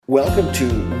Welcome to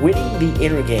Winning the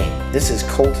Inner Game. This is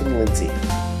Colton Lindsay.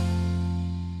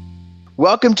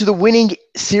 Welcome to the Winning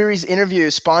Series interview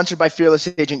sponsored by Fearless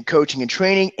Agent Coaching and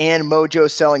Training and Mojo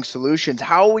Selling Solutions.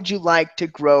 How would you like to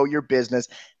grow your business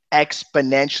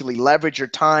exponentially? Leverage your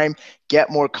time, get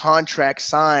more contracts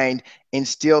signed, and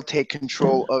still take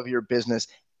control of your business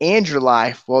and your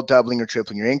life while doubling or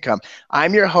tripling your income.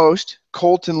 I'm your host,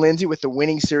 Colton Lindsay, with the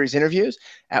Winning Series interviews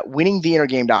at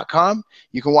winningtheinnergame.com.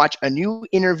 You can watch a new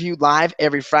interview live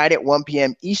every Friday at 1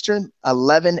 p.m. Eastern,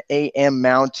 11 a.m.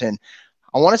 Mountain.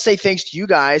 I want to say thanks to you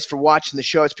guys for watching the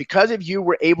show. It's because of you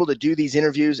we're able to do these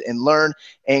interviews and learn,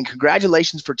 and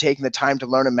congratulations for taking the time to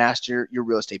learn and master your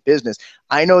real estate business.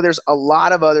 I know there's a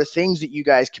lot of other things that you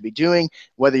guys could be doing,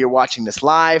 whether you're watching this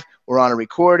live or on a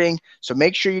recording. So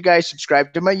make sure you guys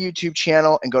subscribe to my YouTube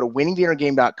channel and go to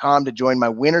winningtheinnergame.com to join my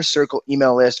Winner Circle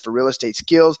email list for real estate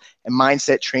skills and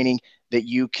mindset training that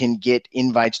you can get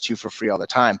invites to for free all the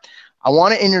time. I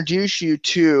want to introduce you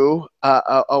to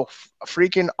a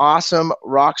freaking awesome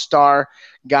rock star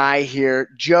guy here,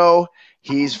 Joe.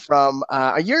 He's from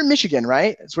you're in Michigan,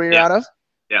 right? That's where you're out of?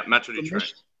 Yeah, Metro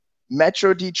Detroit.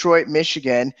 Metro Detroit,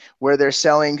 Michigan, where they're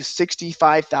selling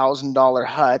 $65,000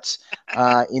 huts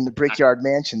in the Brickyard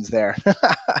Mansions there.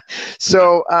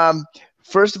 So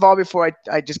first of all, before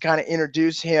I just kind of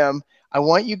introduce him, I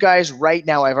want you guys right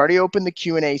now, I've already opened the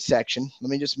Q&A section. Let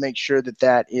me just make sure that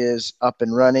that is up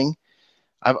and running.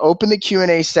 I've opened the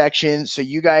Q&A section so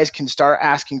you guys can start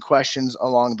asking questions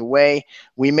along the way.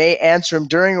 We may answer them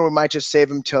during, or we might just save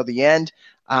them till the end.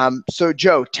 So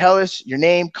Joe, tell us your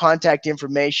name, contact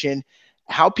information,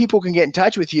 how people can get in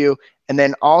touch with you, and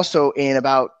then also in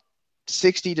about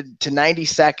 60 to 90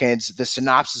 seconds, the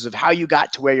synopsis of how you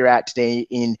got to where you're at today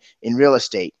in real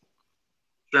estate.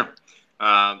 Sure.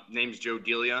 Name's Joe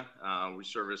Delia. We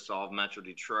service all of Metro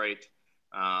Detroit.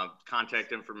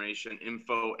 Contact information,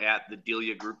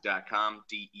 info@thedeliagroup.com,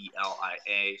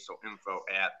 DELIA. So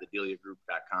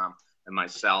info@thedeliagroup.com. And my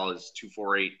cell is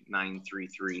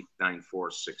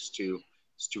 248-933-9462.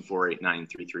 It's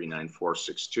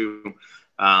 248-933-9462.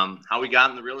 How we got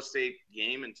in the real estate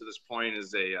game and to this point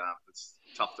is it's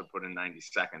tough to put in 90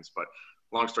 seconds, but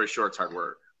long story short, it's hard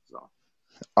work. So.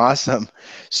 Awesome.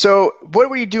 So what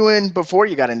were you doing before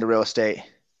you got into real estate?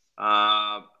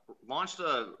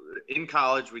 In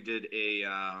college, we did a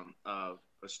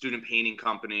student painting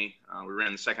company. We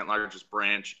ran the second largest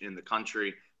branch in the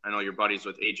country. I know your buddies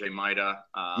with AJ Maida.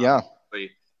 Yeah.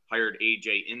 They hired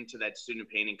AJ into that student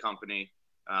painting company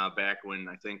back when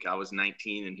I think I was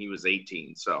 19 and he was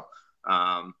 18. So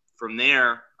from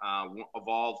there,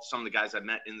 evolved some of the guys I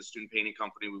met in the student painting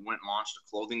company. We went and launched a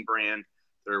clothing brand.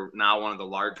 They're now one of the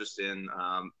largest in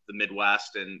the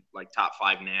Midwest and like top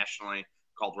 5 nationally,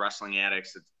 called Wrestling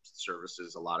Addicts. It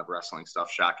services a lot of wrestling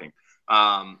stuff, shocking.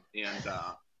 So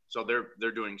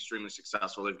they're doing extremely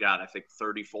successful. They've got, I think,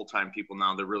 30 full-time people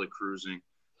now. They're really cruising.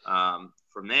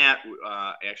 From that,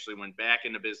 actually went back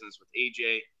into business with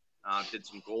AJ, did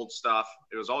some gold stuff.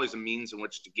 It was always a means in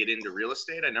which to get into real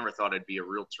estate. I never thought I'd be a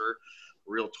realtor.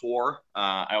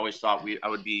 I always thought I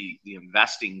would be the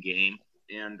investing game.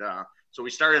 And so we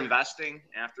started investing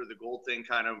after the gold thing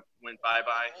kind of went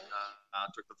bye-bye.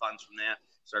 Took the funds from that,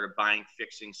 started buying,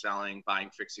 fixing, selling, buying,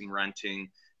 fixing, renting,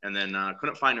 and then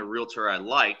couldn't find a realtor I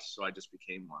liked, so I just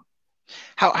became one.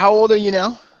 How old are you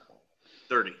now?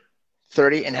 30.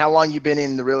 30. And how long you been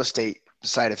in the real estate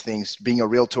side of things, being a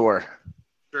realtor?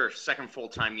 Sure. Second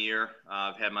full-time year.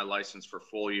 I've had my license for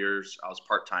 4 years. I was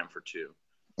part-time for 2.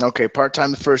 Okay,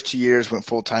 part-time the first 2 years, went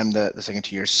full-time the second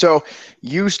 2 years. So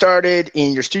you started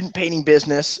in your student painting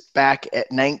business back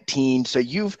at 19. So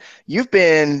you've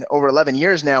been over 11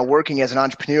 years now working as an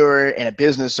entrepreneur and a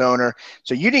business owner.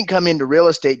 So you didn't come into real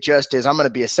estate just as I'm going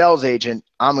to be a sales agent,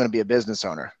 I'm going to be a business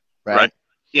owner, right?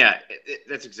 Yeah,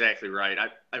 that's exactly right.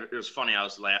 It was funny. I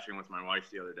was laughing with my wife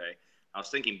the other day. I was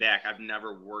thinking back, I've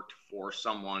never worked for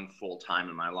someone full-time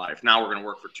in my life. Now we're going to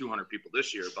work for 200 people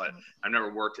this year, but I've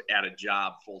never worked at a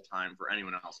job full-time for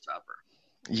anyone else ever.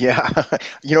 Yeah.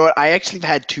 You know what? I actually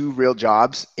had 2 real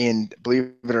jobs, and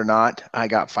believe it or not, I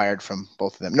got fired from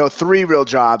both of them. No, 3 real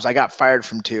jobs. I got fired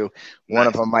from 2. One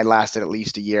of them I lasted at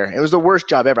least a year. It was the worst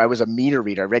job ever. I was a meter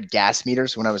reader. I read gas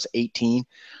meters when I was 18.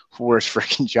 Worst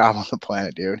freaking job on the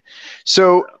planet, dude.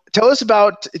 So tell us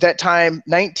about that time,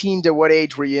 19 to what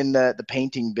age were you in the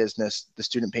painting business, the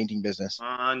student painting business?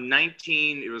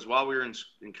 19, it was while we were in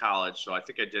college. So I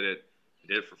think I did it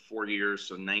for 4 years.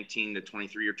 So 19 to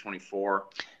 23 or 24.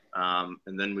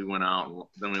 And then we went out and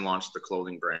then we launched the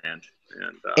clothing brand.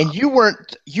 And you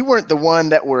weren't the one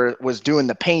that was doing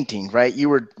the painting, right? You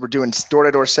were doing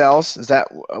door-to-door sales. Is that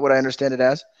what I understand it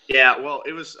as? Yeah, well,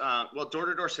 it was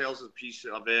door-to-door sales is a piece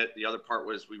of it. The other part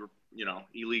was we were,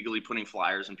 illegally putting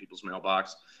flyers in people's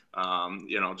mailbox,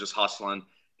 just hustling.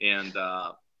 And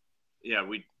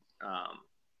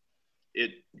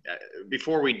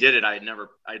before we did it, I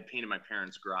had painted my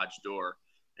parents' garage door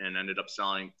and ended up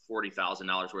selling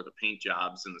 $40,000 worth of paint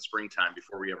jobs in the springtime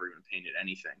before we ever even painted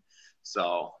anything.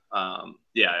 So, I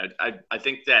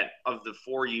think that of the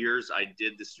 4 years I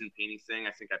did the student painting thing,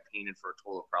 I think I painted for a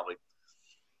total of probably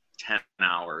 10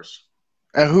 hours.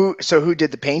 Who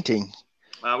did the painting?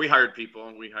 We hired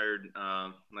people. We hired,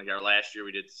 like our last year,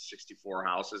 we did 64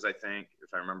 houses, I think,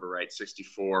 if I remember right,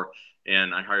 64.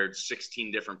 And I hired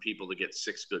 16 different people to get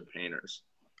 6 good painters.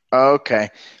 Okay.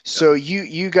 So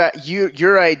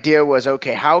your idea was,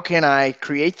 okay, how can I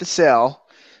create the sale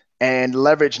and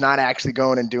leverage not actually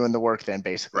going and doing the work then,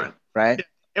 basically, right?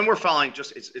 And we're following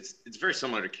it's very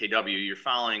similar to KW. You're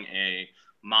following a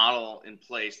model in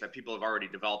place that people have already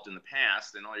developed in the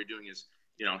past, and all you're doing is,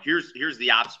 here's the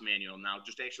ops manual. Now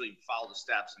just actually follow the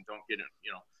steps and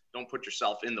don't put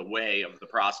yourself in the way of the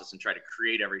process and try to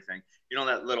create everything.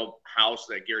 That little house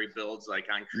that Gary builds like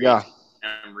on Create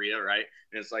Maria, right?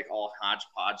 And it's like all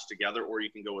hodgepodge together, or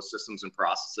you can go with systems and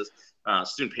processes.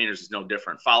 Student painters is no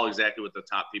different. Follow exactly what the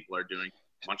top people are doing,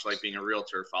 much like being a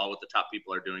realtor. Follow what the top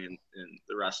people are doing, and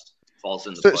the rest falls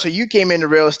into place. So you came into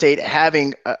real estate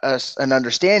having an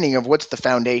understanding of what's the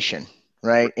foundation,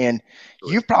 right? And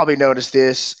you've probably noticed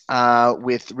this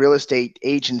with real estate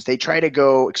agents. They try to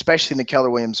go, especially in the Keller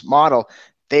Williams model,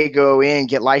 they go in,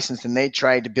 get licensed, and they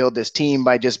try to build this team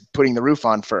by just putting the roof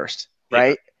on first,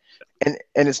 right? Yeah.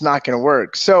 And it's not going to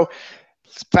work. So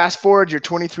fast forward, you're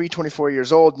 23, 24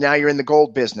 years old. Now you're in the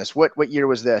gold business. What year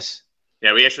was this?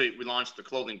 Yeah, we launched the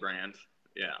clothing brand.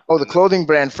 Yeah. Oh, the clothing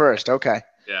brand first. Okay.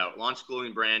 Yeah, launched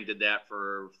clothing brand, did that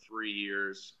for 3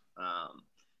 years.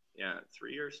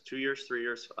 3 years, 2 years, 3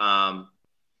 years.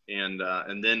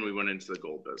 And then we went into the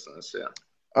gold business. Yeah.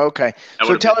 Okay.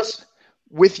 So tell us,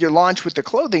 with your launch with the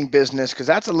clothing business, because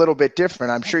that's a little bit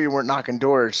different. I'm sure you weren't knocking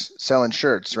doors selling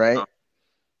shirts, right?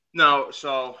 No.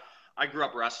 So I grew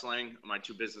up wrestling. My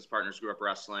 2 business partners grew up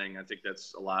wrestling. I think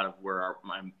that's a lot of where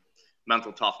my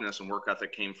mental toughness and work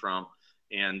ethic came from.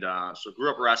 And so grew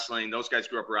up wrestling. Those guys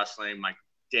grew up wrestling. My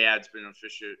dad's been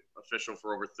official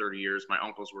for over 30 years. My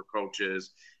uncles were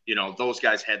coaches. Those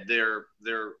guys had their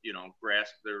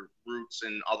roots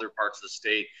in other parts of the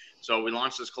state. So we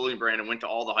launched this clothing brand and went to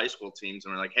all the high school teams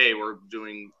and we're like, hey, we're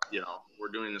doing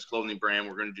this clothing brand.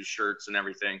 We're going to do shirts and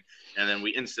everything. And then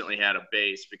we instantly had a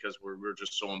base because we were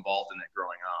just so involved in it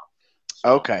growing up. So,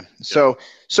 okay.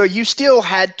 So you still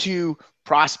had to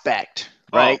prospect,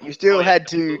 right? You still had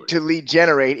to lead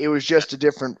generate. It was just a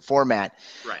different format.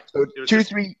 Right. So it was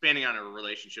expanding on our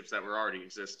relationships that were already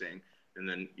existing, and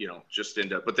then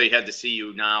but they had to see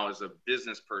you now as a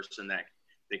business person that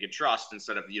they could trust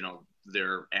instead of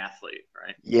their athlete,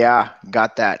 right? Yeah,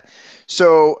 got that.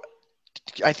 So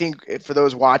I think for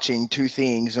those watching, 2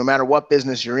 things: no matter what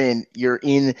business you're in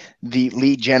the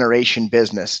lead generation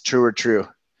business. True or true?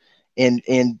 And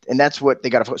that's what they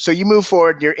got to. So you move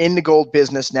forward. You're in the gold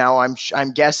business now.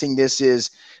 I'm guessing this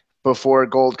is before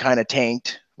gold kind of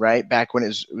tanked, right? Back when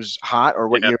it was hot, or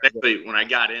what year? Actually, when I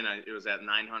got in, it was at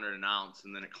 900 an ounce,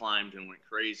 and then it climbed and went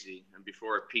crazy. And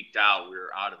before it peaked out, we were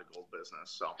out of the gold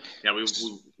business. So yeah, we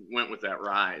went with that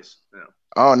rise. Yeah.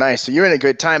 Oh, nice. So you're in a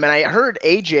good time. And I heard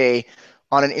AJ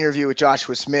on an interview with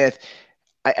Joshua Smith.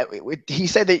 He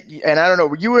said that, and I don't know,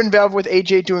 were you involved with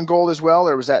AJ doing gold as well,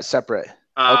 or was that separate?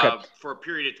 Okay. For a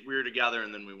period, we were together,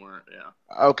 and then we weren't. Yeah.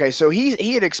 Okay, so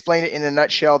he had explained it in a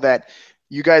nutshell that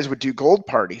you guys would do gold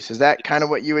parties. Is that kind of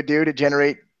what you would do to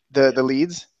generate the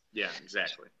leads? Yeah,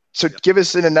 exactly. So give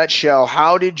us in a nutshell,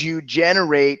 how did you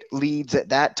generate leads at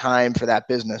that time for that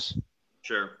business?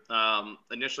 Sure.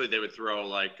 Initially, they would throw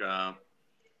like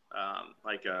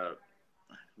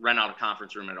rent out a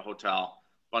conference room at a hotel.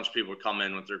 A bunch of people would come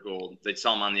in with their gold. They'd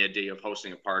sell them on the idea of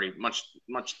hosting a party, much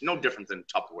no different than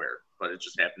Tupperware, but it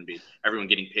just happened to be everyone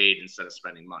getting paid instead of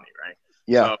spending money, right?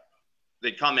 Yeah. So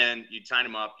they'd come in, you'd sign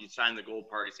them up, you'd sign the gold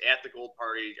parties. At the gold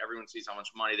party, everyone sees how much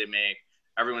money they make.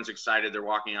 Everyone's excited. They're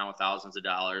walking out with thousands of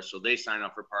dollars. So they sign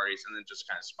up for parties, and then just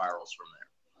kind of spirals from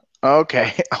there.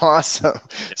 Okay, awesome.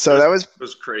 Yeah, so it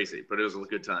was crazy, but it was a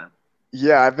good time.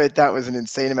 Yeah, I bet that was an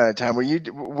insane amount of time.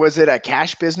 Was it a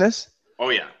cash business? Oh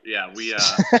yeah. We it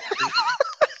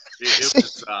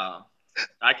was.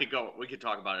 We could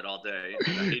talk about it all day.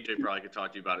 AJ probably could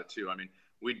talk to you about it too. I mean,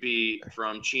 we'd be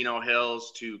from Chino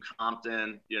Hills to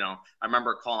Compton. I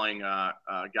remember calling a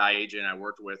guy AJ and I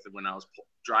worked with when I was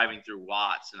driving through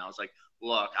Watts, and I was like,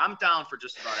 look, I'm down for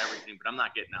just about everything, but I'm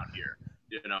not getting out here.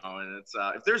 And it's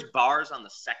if there's bars on the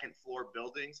second floor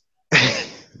buildings,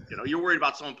 you're worried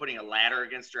about someone putting a ladder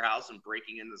against your house and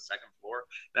breaking into the second floor.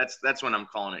 That's when I'm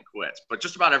calling it quits. But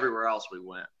just about everywhere else we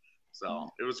went. So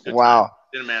it was a good time.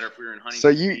 Didn't matter if we were in Huntington. So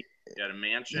you had a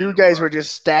mansion. You guys were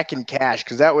just stacking cash,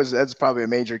 because that's probably a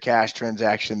major cash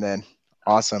transaction then.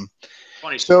 Awesome.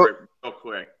 Funny story, real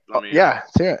quick. Yeah,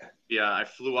 let's hear it. Yeah, I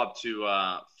flew up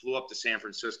to San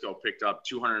Francisco, picked up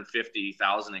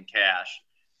 $250,000 in cash.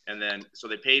 And then, so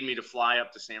they paid me to fly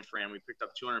up to San Fran. We picked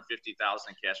up $250,000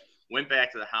 in cash, went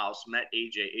back to the house, met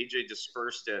AJ. AJ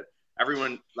dispersed it.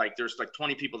 Everyone, there's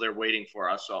 20 people there waiting for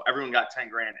us. So everyone got 10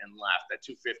 grand and left. That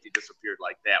 250 disappeared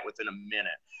like that within a minute.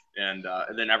 And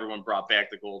then everyone brought back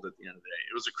the gold at the end of the day.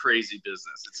 It was a crazy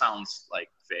business. It sounds like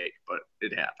fake, but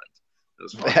it happened. It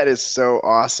was fun. That is so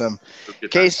awesome.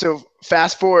 Okay, so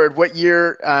fast forward. What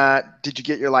year did you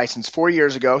get your license? 4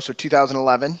 years ago, so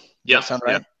 2011. Yeah. Does that sound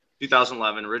right? Yeah.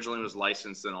 2011. Originally was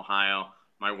licensed in Ohio.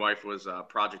 My wife was a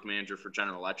project manager for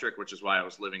General Electric, which is why I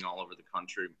was living all over the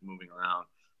country, moving around.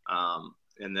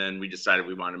 And then we decided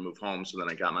we wanted to move home. So then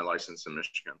I got my license in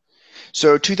Michigan.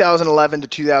 So 2011 to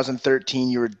 2013,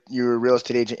 you were a real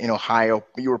estate agent in Ohio.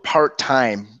 But you were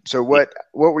part-time. So what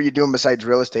were you doing besides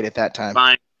real estate at that time?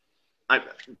 Fine.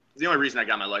 The only reason I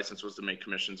got my license was to make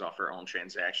commissions off our own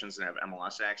transactions and have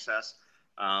MLS access.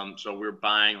 So we were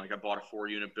buying, I bought a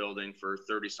 4-unit building for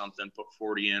 30 something, put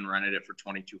 40 in, rented it for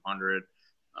 2,200.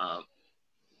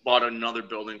 Bought another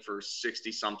building for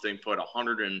 60 something, put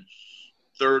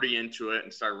 130 into it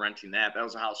and started renting that. That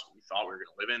was a house we thought we were going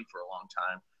to live in for a long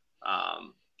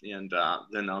time.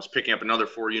 Then I was picking up another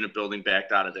 4-unit building,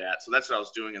 backed out of that. So that's what I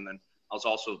was doing. And then I was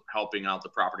also helping out the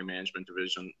property management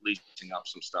division, leasing up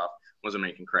some stuff. Wasn't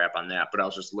making crap on that, but I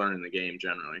was just learning the game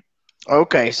generally.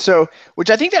 Okay, so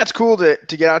which I think that's cool to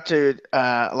get out to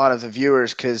a lot of the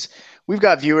viewers, because we've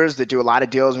got viewers that do a lot of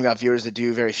deals. We've got viewers that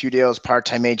do very few deals,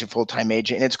 part-time agent, full-time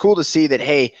agent. And it's cool to see that,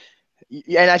 hey,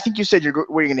 and I think you said you're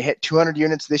going to hit 200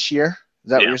 units this year. Is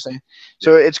that what you're saying?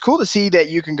 So it's cool to see that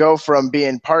you can go from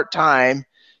being part-time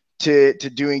to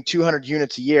doing 200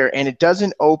 units a year, and it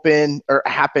doesn't open or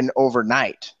happen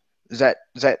overnight. Is that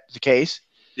the case?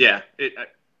 Yeah.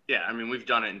 I mean, we've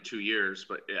done it in 2 years,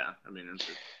 but yeah, I mean,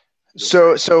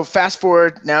 So fast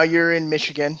forward, now you're in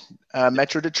Michigan,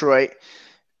 Metro Detroit.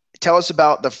 Tell us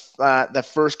about the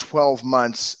first 12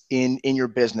 months in your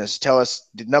business. Tell us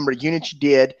the number of units you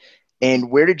did, and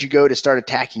where did you go to start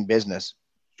attacking business?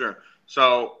 Sure.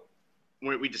 So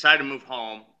when we decided to move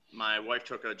home, my wife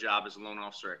took a job as a loan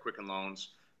officer at Quicken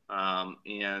Loans.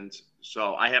 And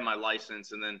so I had my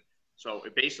license, and then so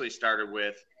it basically started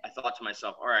with, I thought to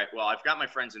myself, all right, well, I've got my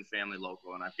friends and family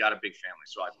local, and I've got a big family.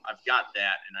 So I've got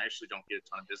that, and I actually don't get a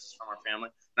ton of business from our family,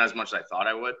 not as much as I thought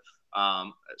I would.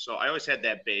 So I always had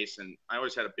that base, and I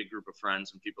always had a big group of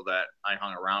friends and people that I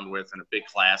hung around with, and a big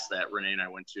class that Renee and I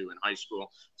went to in high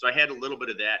school. So I had a little bit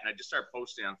of that, and I just started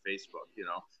posting on Facebook.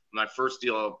 My first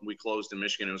deal we closed in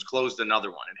Michigan, it was closed another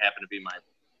one. It happened to be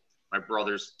my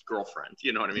brother's girlfriend,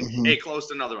 you know what I mean? Mm-hmm. Hey,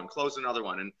 closed another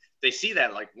one. And they see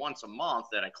that once a month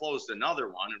that I closed another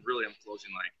one, and really I'm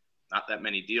closing not that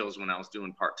many deals when I was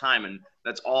doing part-time. And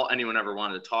that's all anyone ever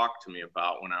wanted to talk to me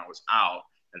about when I was out.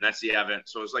 And that's the event.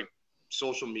 So it was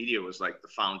social media was the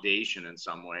foundation in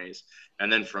some ways.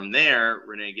 And then from there,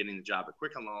 Renee getting the job at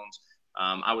Quicken Loans,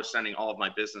 I was sending all of my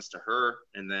business to her.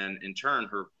 And then in turn,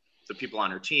 the people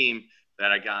on her team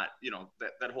that I got,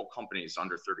 that whole company is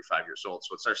under 35 years old.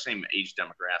 So it's our same age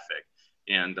demographic.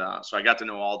 And so I got to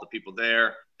know all the people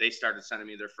there. They started sending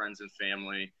me their friends and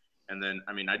family. And then,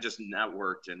 I just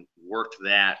networked and worked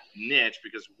that niche,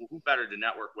 because who better to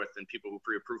network with than people who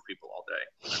pre-approve people all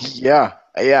day?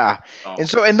 Yeah.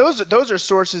 And those are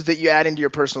sources that you add into your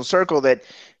personal circle that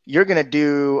you're going to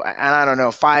do, I don't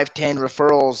know, 5, 10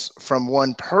 referrals from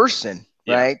one person,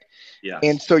 right? Yeah.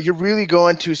 And so you're really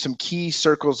going to some key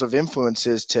circles of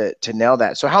influences to nail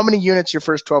that. So how many units your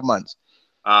first 12 months?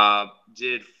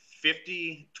 Did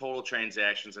 50 total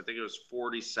transactions. I think it was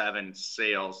 47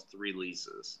 sales, 3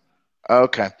 leases.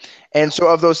 Okay. And so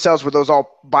of those sales, were those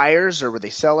all buyers or were they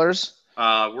sellers?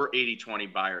 We're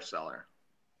 80-20 buyer seller.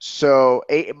 So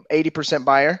 80%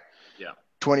 buyer? Yeah.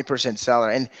 20%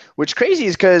 seller. And what's crazy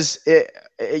is because it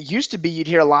used to be you'd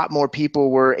hear a lot more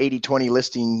people were 80-20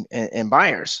 listing and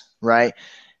buyers, right?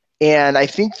 And I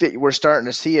think that we're starting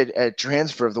to see a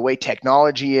transfer of the way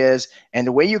technology is and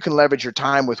the way you can leverage your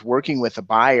time with working with a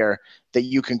buyer, that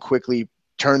you can quickly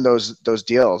turn those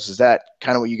deals. Is that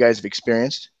kind of what you guys have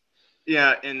experienced?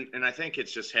 Yeah, and I think it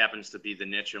just happens to be the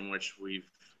niche in which we've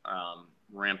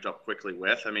ramped up quickly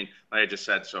with. I mean, like I just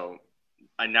said, so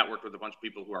I networked with a bunch of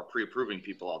people who are pre-approving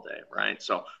people all day, right?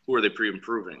 So who are they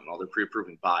pre-approving? Well, they're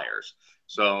pre-approving buyers.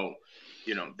 So,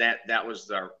 that was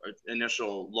the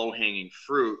initial low-hanging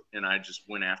fruit, and I just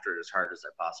went after it as hard as I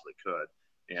possibly could.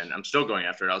 And I'm still going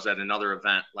after it. I was at another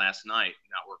event last night,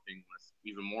 networking with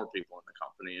even more people in the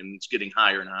company, and it's getting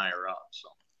higher and higher up. So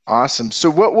Awesome. So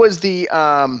what was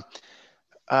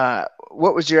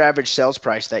what was your average sales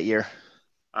price that year?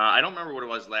 I don't remember what it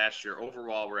was last year.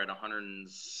 Overall, we're at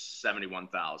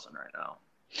 171,000 right now.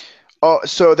 Oh,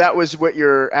 so that was what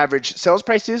your average sales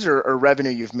price is, or revenue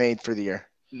you've made for the year?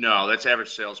 No, that's average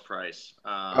sales price.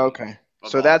 Okay.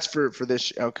 So that's for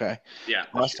this. Okay. Yeah.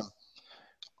 Awesome.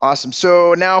 Awesome.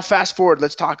 So now fast forward,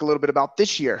 let's talk a little bit about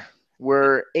this year.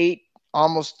 We're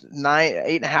almost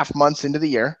 8.5 months into the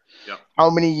year. Yep. How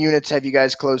many units have you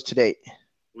guys closed to date?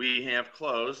 We have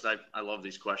closed. I love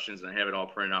these questions, and I have it all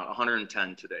printed out.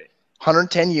 110 today.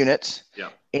 110 units. Yeah.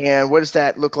 And what does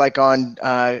that look like on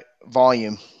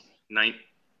volume?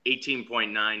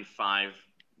 $18.95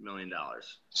 million.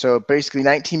 So basically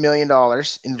 $19 million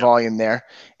in volume there.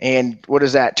 And what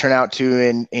does that turn out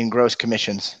to in gross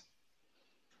commissions?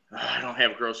 I don't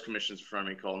have gross commissions in front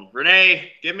of me, Colton.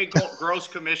 Renee, give me gross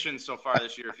commissions so far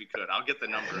this year if you could. I'll get the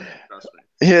number. Trust me.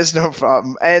 Yes, no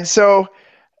problem. And so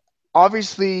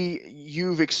obviously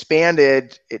you've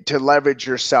expanded to leverage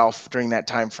yourself during that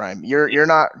time frame. You're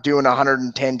not doing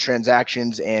 110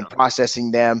 transactions and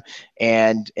processing them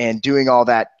and doing all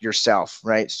that yourself,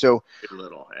 right? So very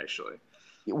little, actually.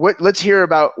 Let's hear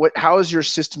about how is your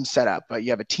system set up? You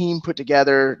have a team put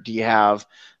together. Do you have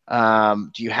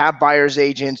buyer's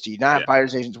agents? Do you not have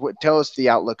buyer's agents? Tell us the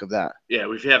outlook of that. Yeah,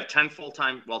 we have 10 people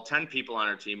on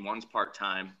our team. One's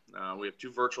part-time. We have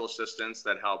 2 virtual assistants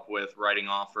that help with writing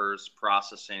offers,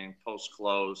 processing,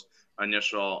 post-close,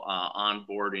 initial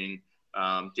onboarding,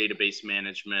 database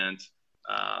management.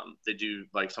 They do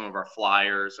like some of our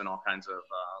flyers and all kinds of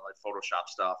like Photoshop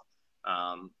stuff.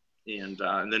 And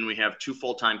then we have 2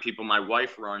 full-time people. My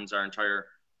wife runs our entire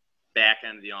back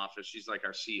end of the office. She's like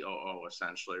our COO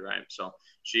essentially, right? So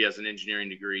she has an engineering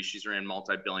degree. She's ran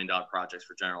multi-billion-dollar projects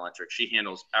for General Electric. She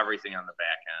handles everything on the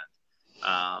back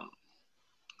end.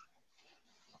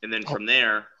 And then from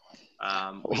there,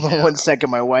 hold on 1 second.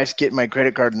 My wife's getting my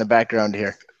credit card in the background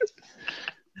here.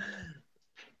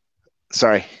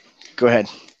 Sorry, go ahead.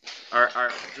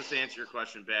 Just to answer your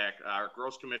question back, our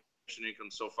gross commission income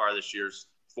so far this year is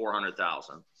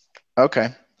 $400,000. Okay,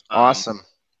 awesome.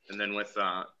 And then with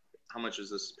how much is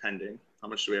this pending? How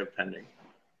much do we have pending?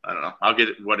 I don't know. I'll get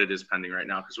what it is pending right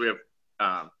now because we have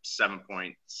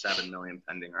 7.7 million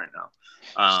pending right now.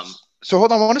 So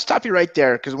hold on, I want to stop you right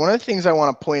there because one of the things I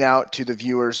want to point out to the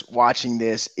viewers watching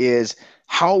this is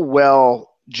how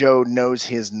well Joe knows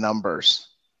his numbers,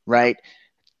 right?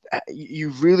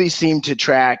 You really seem to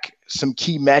track some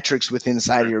key metrics within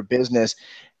inside of your business.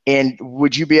 And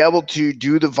would you be able to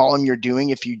do the volume you're doing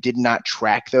if you did not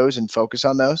track those and focus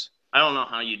on those? I don't know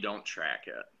how you don't track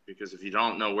it, because if you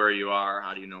don't know where you are,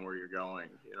 how do you know where you're going?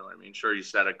 You know what I mean? Sure, you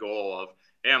set a goal of,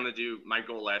 hey, my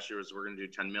goal last year was we're going to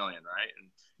do 10 million, right? And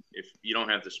if you don't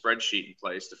have the spreadsheet in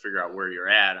place to figure out where you're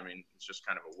at, I mean, it's just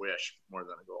kind of a wish more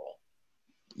than a goal.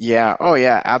 Yeah. Oh,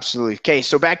 yeah, absolutely. Okay,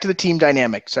 so back to the team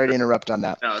dynamic. Sorry to interrupt on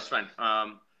that. No, that's fine.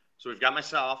 So we've got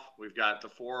myself. We've got the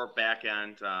 4 back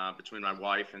end between my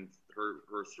wife and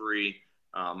her 3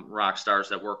 rock stars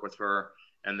that work with her.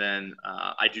 And then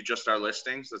I do just our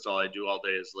listings. That's all I do all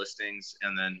day is listings,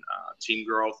 and then team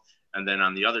growth. And then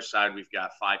on the other side, we've got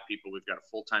 5 people. We've got a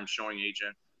full-time showing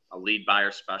agent, a lead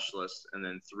buyer specialist, and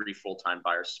then 3 full-time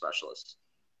buyer specialists.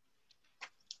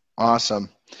 Awesome.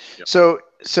 Yep.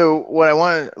 So what I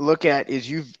want to look at is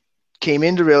you've came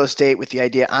into real estate with the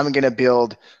idea, I'm going to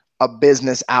build a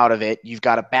business out of it. You've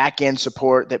got a back end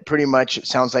support that pretty much, it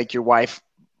sounds like your wife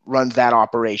runs that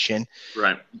operation.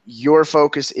 Right. Your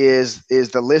focus is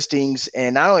the listings,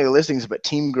 and not only the listings, but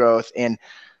team growth. And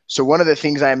so one of the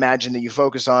things I imagine that you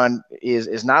focus on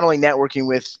is not only networking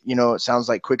with, it sounds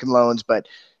like Quicken Loans, but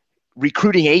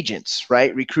recruiting agents,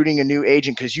 right? Recruiting a new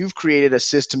agent, because you've created a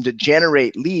system to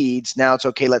generate leads. Now it's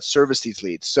okay, let's service these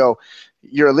leads. So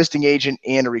you're a listing agent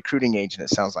and a recruiting agent,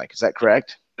 it sounds like. Is that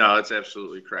correct? No, that's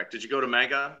absolutely correct. Did you go to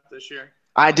Mega this year?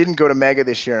 I didn't go to Mega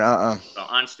this year. So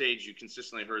on stage, you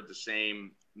consistently heard the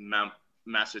same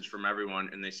message from everyone,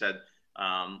 and they said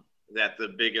that the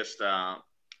biggest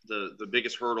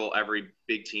hurdle every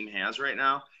big team has right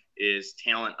now is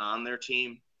talent on their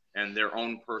team and their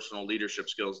own personal leadership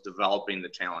skills, developing the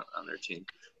talent on their team.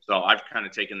 So I've kind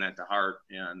of taken that to heart,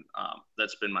 and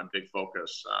that's been my big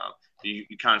focus. you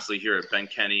constantly hear it. Ben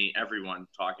Kenny, everyone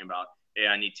talking about, hey,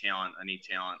 I need talent. I need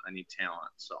talent. I need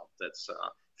talent. So that's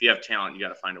if you have talent, you got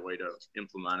to find a way to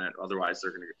implement it. Otherwise,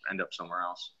 they're going to end up somewhere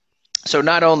else. So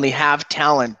not only have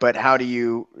talent, but how do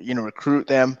you recruit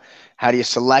them? How do you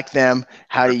select them?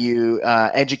 How do you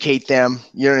educate them?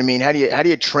 You know what I mean? How do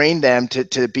you train them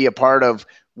to be a part of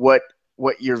what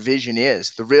your vision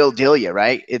is? The real Delia,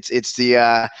 right?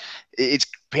 It's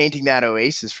painting that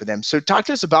oasis for them. So talk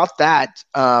to us about that.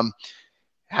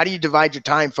 How do you divide your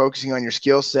time focusing on your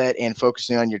skill set and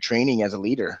focusing on your training as a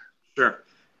leader? Sure.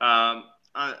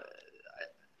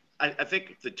 I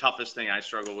think the toughest thing I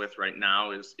struggle with right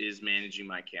now is managing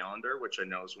my calendar, which I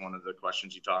know is one of the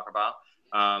questions you talk about.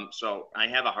 So I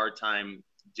have a hard time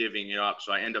divvying it up.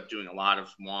 So I end up doing a lot of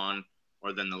one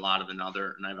or then a lot of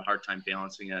another, and I have a hard time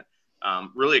balancing it.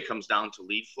 Really, it comes down to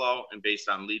lead flow, and based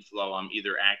on lead flow, I'm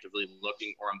either actively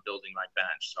looking or I'm building my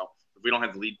bench. So if we don't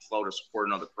have lead flow to support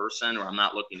another person, or I'm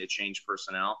not looking to change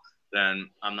personnel, then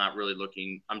I'm not really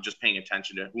looking. I'm just paying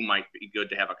attention to who might be good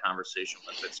to have a conversation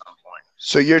with at some point.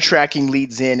 So you're tracking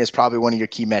leads in is probably one of your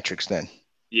key metrics then.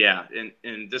 Yeah,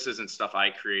 and this isn't stuff I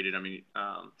created. I mean,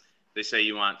 they say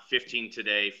you want 15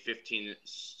 today, 15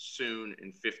 soon,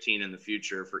 and 15 in the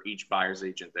future for each buyer's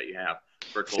agent that you have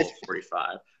for a total of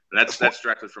 45. And that's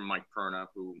directly from Mike Perna,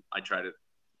 who I try to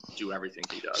do everything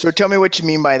he does. So tell me what you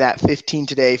mean by that. 15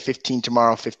 today, 15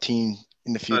 tomorrow, 15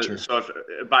 in the future. So if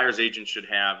a buyer's agent should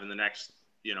have in the next,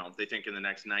 they think in the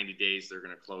next 90 days, they're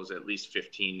going to close at least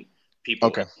 15 people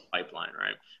in the pipeline,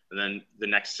 right? And then the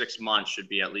next 6 months should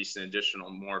be at least an additional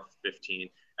more 15.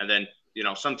 And then,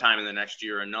 sometime in the next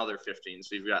year, another 15.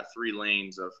 So you've got 3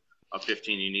 lanes of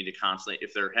 15 you need to constantly.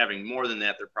 If they're having more than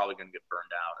that, they're probably going to get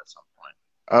burned out at some point.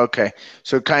 Okay.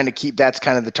 So that's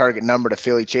kind of the target number to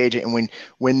fill each agent. And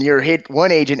when you're hit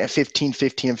one agent at 15,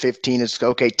 15, and 15, it's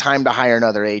okay, time to hire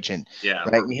another agent. Yeah.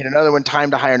 Right. You hit another one, time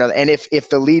to hire another. And if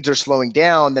the leads are slowing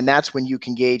down, then that's when you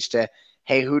can gauge to,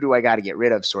 hey, who do I got to get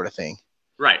rid of, sort of thing.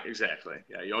 Right. Exactly.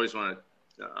 Yeah. You always want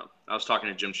to, I was talking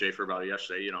to Jim Schaefer about it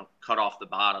yesterday, cut off the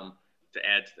bottom to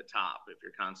add to the top. If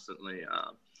you're constantly,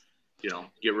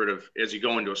 get rid of, as you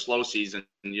go into a slow season,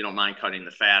 you don't mind cutting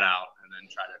the fat out and then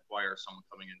try to acquire someone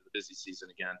coming into the busy season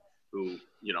again who,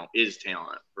 is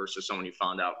talent versus someone you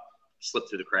found out slipped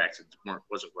through the cracks and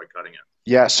wasn't quite cutting it.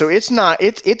 Yeah. So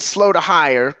it's slow to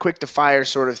hire, quick to fire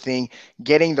sort of thing,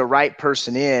 getting the right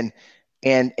person in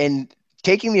and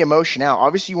taking the emotion out.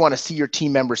 Obviously you want to see your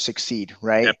team members succeed,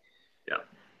 right? Yep. Yeah.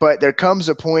 But there comes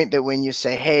a point that when you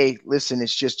say, hey, listen,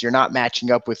 it's just you're not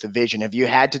matching up with the vision. Have you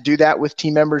had to do that with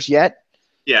team members yet?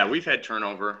 Yeah, we've had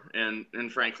turnover, and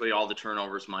frankly, all the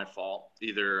turnover is my fault.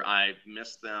 Either I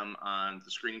missed them on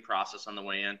the screening process on the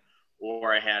way in,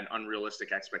 or I had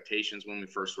unrealistic expectations when we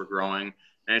first were growing.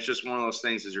 And it's just one of those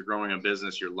things as you're growing a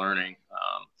business, you're learning.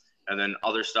 And then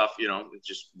other stuff, it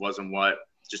just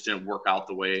just didn't work out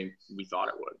the way we thought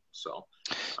it would.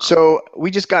 So we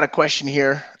just got a question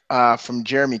here from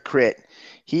Jeremy Crit.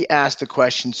 He asked a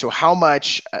question. So how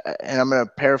much, and I'm going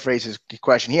to paraphrase his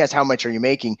question. He asked, how much are you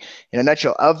making? In a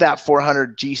nutshell, of that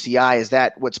 400 GCI, is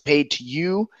that what's paid to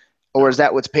you or is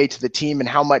that what's paid to the team? And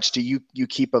how much do you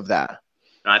keep of that?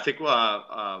 I think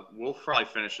we'll probably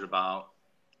finish at about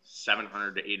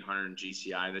 700 to 800 in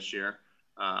GCI this year,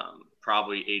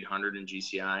 probably 800 in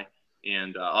GCI.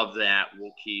 And of that,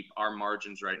 we'll keep our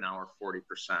margins right now are 40%.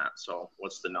 So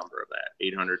what's the number of that?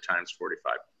 800 times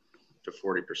 45 to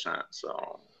 40%.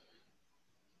 So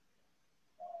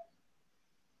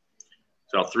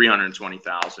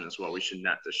 320,000 is what we should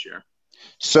net this year.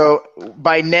 So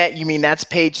by net, you mean that's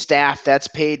paid staff, that's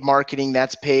paid marketing,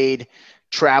 that's paid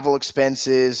travel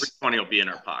expenses. 320 will be in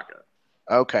our pocket.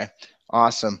 Okay,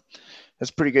 awesome. That's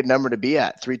a pretty good number to be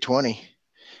at, 320.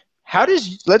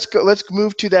 Let's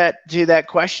move to that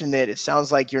question that it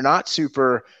sounds like you're not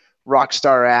super rock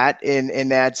star at,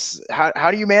 and that's how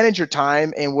do you manage your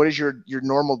time and what does your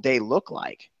normal day look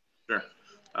like? Sure.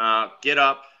 Get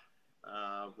up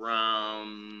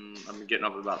around, I'm getting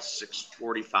up at about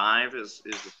 6:45 is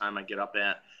the time I get up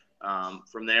at.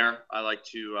 From there, I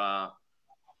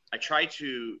try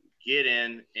to get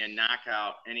in and knock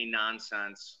out any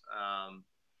nonsense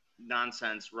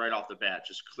right off the bat.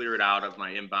 Just clear it out of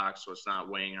my inbox so it's not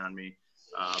weighing on me.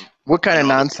 What kind of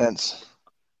nonsense?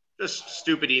 Just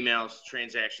stupid emails,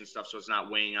 transaction stuff, so it's not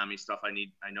weighing on me, stuff I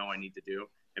know I need to do.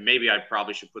 And maybe I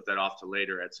probably should put that off to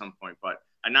later at some point, but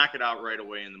I knock it out right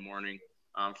away in the morning.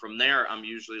 From there, I'm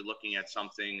usually looking at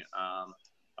something.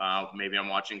 Maybe I'm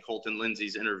watching Colton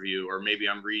Lindsay's interview, or maybe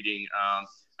I'm reading.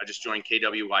 I just joined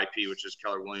KWYP, which is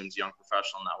Keller Williams Young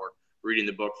Professional Network, reading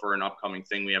the book for an upcoming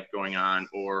thing we have going on,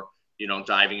 or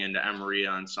diving into Emory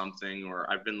on something, or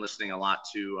I've been listening a lot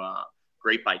to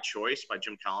Great by Choice by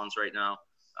Jim Collins right now.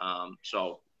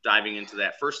 So diving into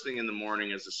that first thing in the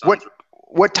morning as the sun.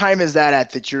 What time is that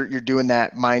at that you're doing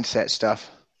that mindset stuff?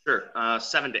 Sure.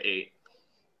 7 to 8.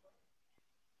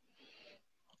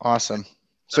 Awesome.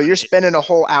 So you're spending a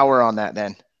whole hour on that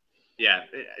then? Yeah,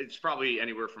 it's probably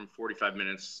anywhere from 45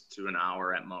 minutes to an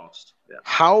hour at most. Yeah.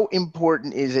 How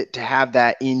important is it to have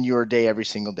that in your day every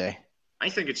single day? I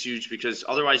think it's huge because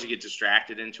otherwise you get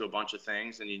distracted into a bunch of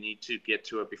things, and you need to get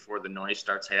to it before the noise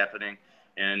starts happening.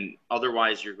 And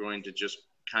otherwise you're going to just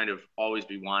kind of always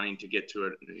be wanting to get to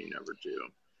it, and you never do.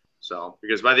 So,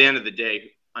 because by the end of the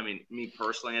day, I mean, me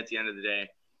personally, at the end of the day,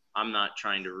 I'm not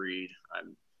trying to read.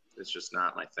 It's just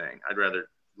not my thing. I'd rather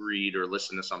read or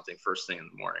listen to something first thing in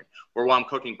the morning. Or while I'm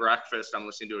cooking breakfast, I'm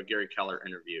listening to a Gary Keller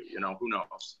interview. Who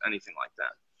knows? Anything like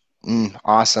that.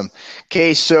 Awesome.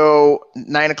 Okay, so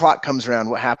 9 o'clock comes around.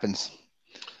 What happens?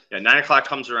 Yeah, 9 o'clock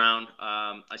comes around.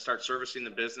 I start servicing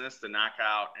the business to knock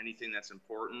out anything that's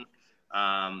important.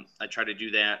 I try to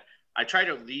do that. I try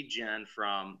to lead gen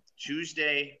from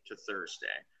Tuesday to Thursday.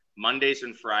 Mondays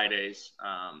and Fridays.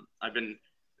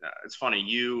 It's funny,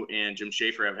 you and Jim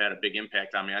Schaefer have had a big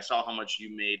impact on me. I saw how much you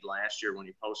made last year when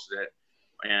you posted it,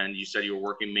 and you said you were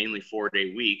working mainly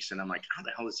 4-day weeks. And I'm like, how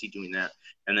the hell is he doing that?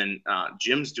 And then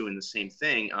Jim's doing the same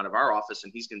thing out of our office,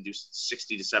 and he's going to do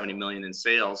 60 to 70 million in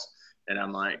sales. And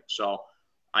I'm like, so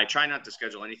I try not to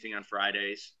schedule anything on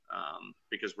Fridays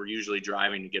because we're usually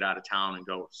driving to get out of town and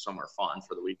go somewhere fun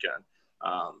for the weekend.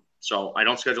 So I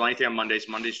don't schedule anything on Mondays.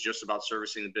 Monday's just about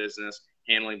servicing the business,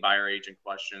 handling buyer agent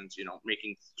questions,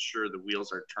 making sure the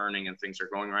wheels are turning and things are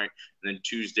going right. And then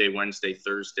Tuesday, Wednesday,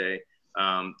 Thursday,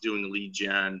 doing the lead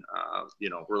gen,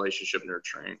 relationship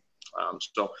nurturing.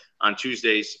 So on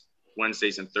Tuesdays,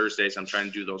 Wednesdays, and Thursdays, I'm trying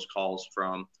to do those calls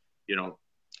from,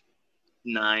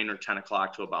 9 or 10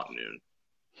 o'clock to about noon.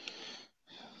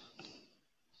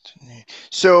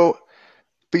 So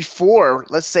before,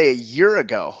 let's say a year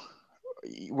ago,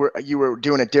 you were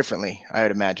doing it differently, I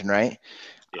would imagine, right?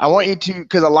 Yeah, I want you to,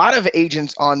 because a lot of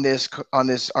agents on this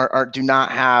do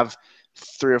not have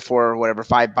 3 or 4 or whatever,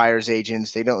 5 buyers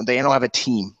agents. They don't have a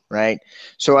team, right?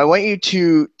 So I want you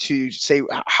to say,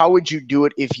 how would you do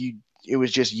it if it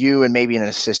was just you and maybe an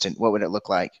assistant? What would it look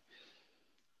like?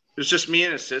 It was just me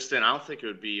and assistant. I don't think it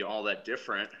would be all that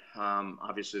different.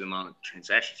 Obviously, the amount of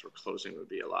transactions we're closing would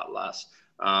be a lot less.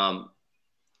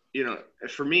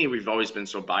 For me, we've always been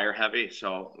so buyer heavy.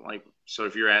 So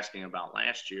if you're asking about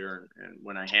last year, and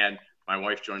when I had my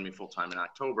wife join me full time in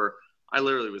October, I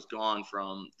literally was gone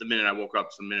from the minute I woke up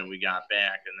to the minute we got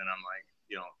back, and then I'm like,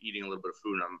 eating a little bit of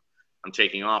food, and I'm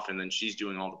taking off, and then she's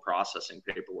doing all the processing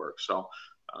paperwork. So,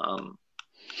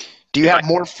 do you have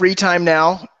more free time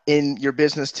now in your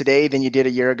business today than you did a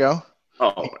year ago?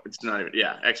 Oh, it's not even,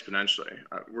 exponentially.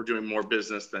 We're doing more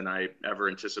business than I ever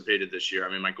anticipated this year.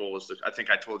 I mean, my goal was I think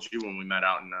I told you when we met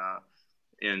out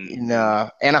in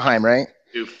Anaheim, right?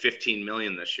 Do 15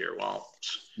 million this year. Well,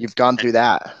 you've gone through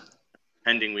that.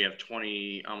 Pending, we have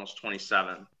almost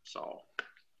 27. So,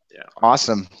 yeah.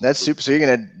 Awesome. That's super. So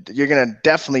you're gonna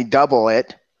definitely double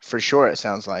it for sure. It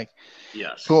sounds like.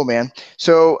 Yes. Cool, man.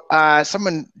 So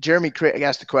Jeremy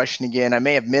asked the question again. I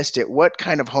may have missed it. What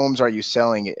kind of homes are you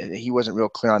selling? He wasn't real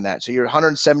clear on that. So you're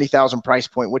 170,000 price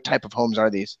point. What type of homes are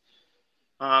these?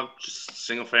 Just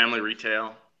single family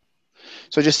retail.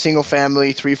 So just single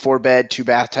family, 3-4 bed, 2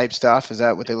 bath type stuff. Is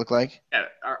that what they look like? Yeah,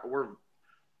 we're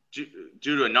due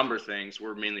to a number of things.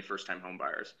 We're mainly first time home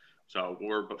buyers. So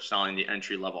we're selling the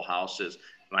entry level houses.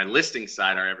 My listing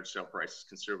side, our average sale price is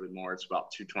considerably more. It's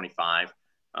about $225.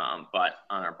 But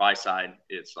on our buy side,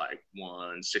 it's like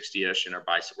 160-ish, and our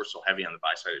buy side, we're so heavy on the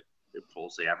buy side, it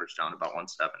pulls the average down to about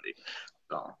 170.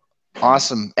 So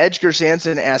awesome. Edgar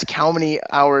Sanson asked, how many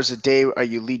hours a day are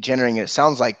you lead generating? It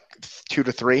sounds like 2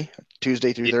 to 3,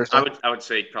 Tuesday through Thursday. I would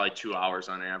say probably 2 hours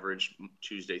on average,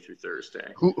 Tuesday through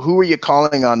Thursday. Who are you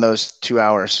calling on those 2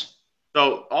 hours?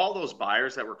 So all those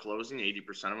buyers that we're closing,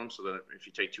 80% of them, so that if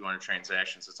you take 200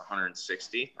 transactions, it's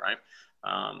 160, right?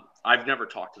 I've never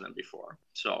talked to them before,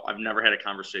 so I've never had a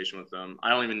conversation with them.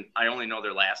 I only know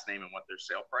their last name and what their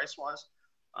sale price was.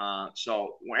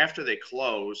 So after they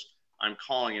close, I'm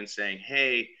calling and saying,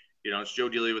 hey, it's Joe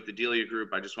Delia with the Delia Group.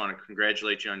 I just want to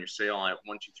congratulate you on your sale at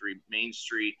 123 Main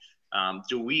Street.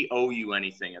 Do we owe you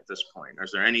anything at this point?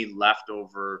 Is there any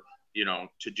leftover,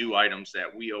 to-do items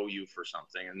that we owe you for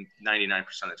something? And 99%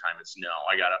 of the time it's no.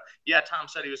 Tom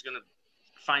said he was going to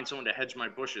find someone to hedge my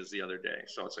bushes the other day.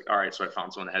 So it's like, all right, so I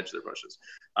found someone to hedge their bushes.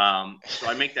 So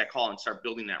I make that call and start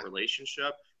building that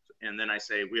relationship. And then I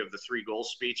say, we have the 3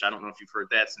 goals speech. I don't know if you've heard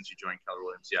that since you joined Keller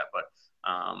Williams yet, but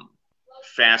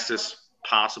fastest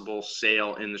possible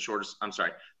sale in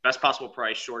the best possible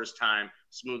price, shortest time,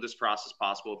 smoothest process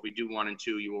possible. If we do 1 and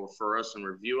 2, you will refer us and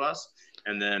review us.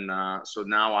 And then, so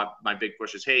now my big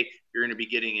push is, hey, you're going to be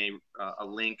getting a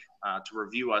link to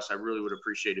review us. I really would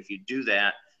appreciate if you do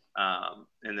that.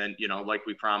 And then, like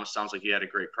we promised, sounds like you had a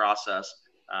great process.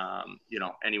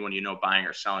 Anyone buying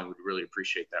or selling would really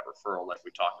appreciate that referral like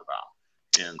we talked about.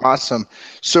 Awesome.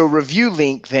 So review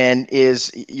link then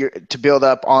is to build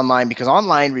up online, because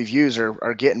online reviews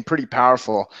are getting pretty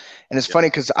powerful. And it's funny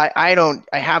because I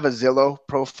have a Zillow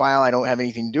profile. I don't have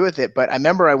anything to do with it, but I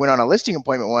remember I went on a listing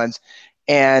appointment once,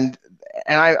 and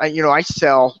I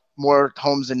sell more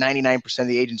homes than 99% of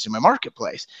the agents in my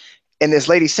marketplace. And this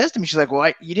lady says to me, she's like,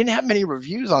 well, you didn't have many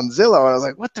reviews on Zillow. And I was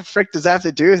like, what the frick does that have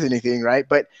to do with anything, right?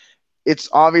 But it's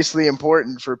obviously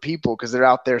important for people because they're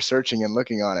out there searching and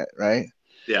looking on it, right?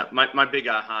 Yeah, my big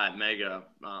aha at Mega,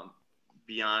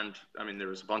 beyond, there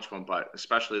was a bunch of them, but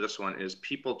especially this one, is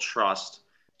people trust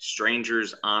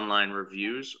strangers' online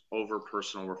reviews over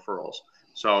personal referrals.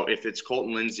 So if it's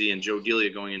Colton, Lindsay, and Delia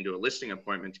going into a listing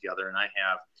appointment together, and I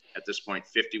have at this point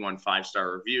 51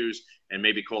 5-star reviews, and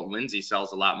maybe Colton Lindsay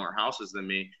sells a lot more houses than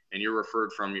me, and you're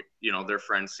referred from their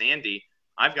friend Sandy,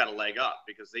 I've got a leg up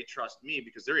because they trust me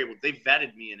because they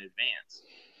vetted me in advance.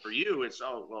 For you, it's,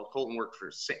 Colton worked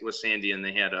with Sandy and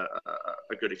they had a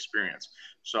good experience.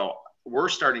 So we're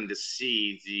starting to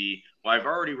see I've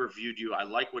already reviewed you. I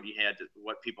like what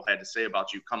people had to say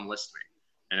about you. Come list me.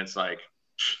 And it's like,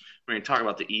 talk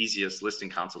about the easiest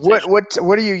listing consultation.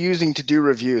 What are you using to do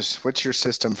reviews? What's your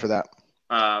system for that?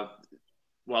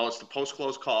 Well, it's the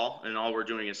post-close call, and all we're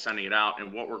doing is sending it out.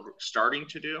 And what we're starting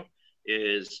to do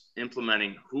is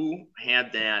implementing who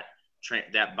had that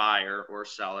buyer or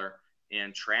seller,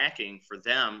 and tracking for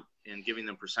them and giving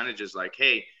them percentages like,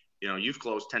 hey, you've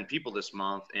closed 10 people this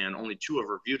month and only 2 have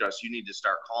reviewed us. You need to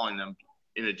start calling them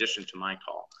in addition to my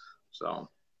call.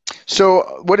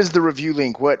 So what is the review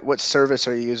link? What service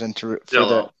are you using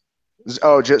Zillow.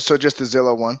 Just the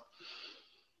Zillow one?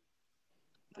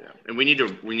 Yeah. And we need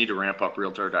to ramp up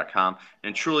realtor.com,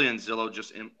 and Truly and Zillow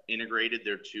just integrated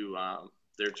their two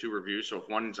reviews. So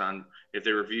if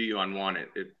they review you on one, it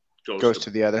goes to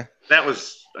the other. That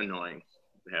was annoying.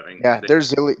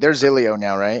 There's Zillow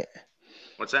now, right?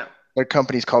 What's that? Their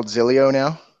company's called Zillow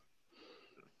now.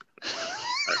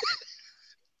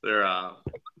 They're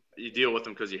you deal with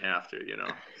them because you have to,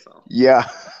 So yeah.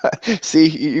 See,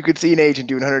 you could see an agent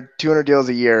doing 200 deals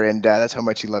a year, and that's how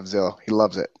much he loves Zillow. He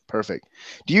loves it. Perfect.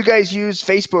 Do you guys use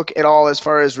Facebook at all as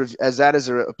far as that is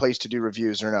a place to do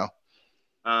reviews, or no?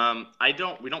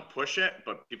 We don't push it,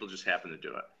 but people just happen to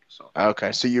do it. So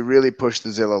okay, so you really push the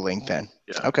Zillow link then.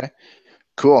 Yeah. Okay,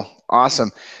 cool,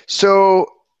 awesome. So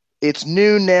it's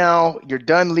noon now. You're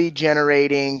done lead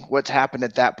generating. What's happened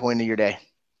at that point of your day?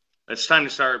 It's time to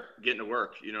start getting to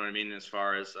work. You know what I mean? As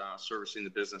far as servicing the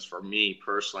business for me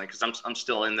personally, because I'm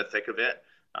still in the thick of it,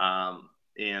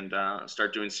 and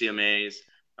start doing CMAs,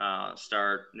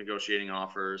 start negotiating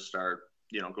offers, start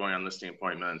going on listing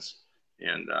appointments,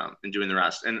 and doing the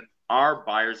rest. And our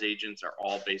buyers agents are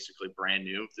all basically brand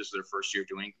new. This is their first year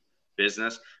doing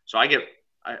business. So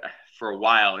for a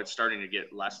while, it's starting to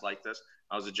get less like this.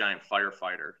 I was a giant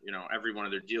firefighter. Every one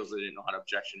of their deals, they didn't know how to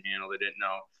objection handle. They didn't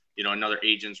know, another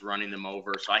agent's running them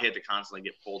over. So I had to constantly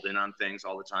get pulled in on things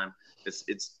all the time.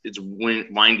 It's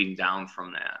winding down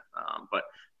from that. But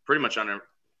pretty much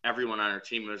everyone on our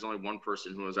team, there's only one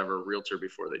person who was ever a realtor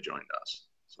before they joined us.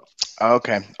 So.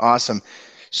 Okay, awesome.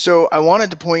 So I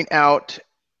wanted to point out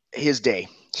his day.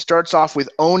 Starts off with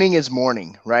owning his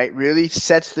morning, right? Really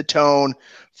sets the tone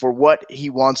for what he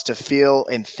wants to feel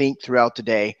and think throughout the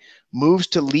day. Moves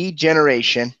to lead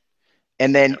generation,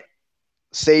 and then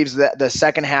saves the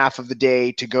second half of the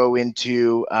day to go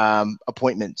into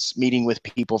appointments, meeting with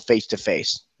people face to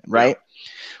face, right?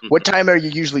 Yeah. What time are you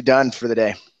usually done for the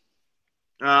day?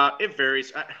 It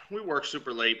varies. We work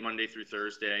super late Monday through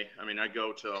Thursday. I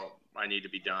go till I need to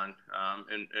be done.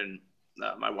 And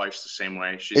my wife's the same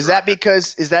way. Is that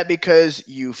because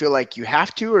you feel like you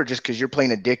have to, or just because you're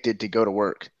plain addicted to go to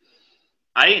work?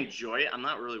 I enjoy it. I'm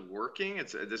not really working.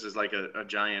 This is like a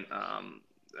giant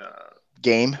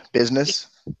game, business,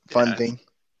 fun thing.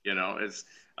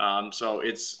 So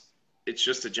it's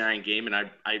just a giant game, and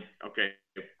I've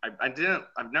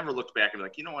never looked back and be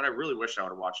like, you know what? I really wish I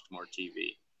would have watched more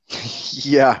TV.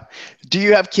 Yeah. Do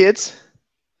you have kids?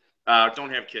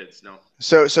 Don't have kids, no.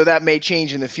 So that may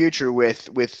change in the future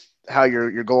with how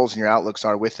your goals and your outlooks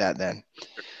are with that then.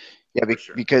 Yeah,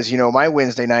 because my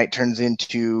Wednesday night turns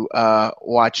into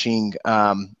watching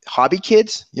Hobby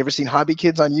Kids. You ever seen Hobby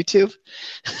Kids on YouTube?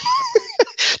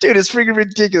 Dude, it's freaking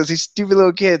ridiculous. These stupid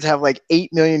little kids have like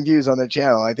 8 million views on their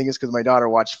channel. I think it's because my daughter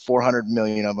watched 400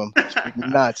 million of them. It's freaking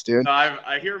nuts, dude. No,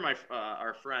 I hear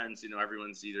our friends,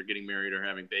 everyone's either getting married or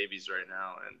having babies right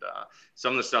now. And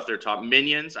some of the stuff they're talking,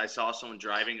 Minions. I saw someone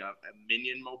driving a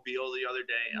Minion mobile the other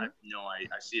day.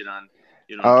 I see it on,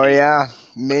 Oh, occasionally. yeah.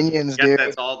 Minions, dude.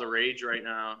 That's all the rage right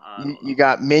now. You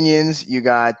got Minions. You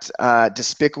got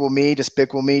Despicable Me,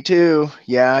 Despicable Me 2.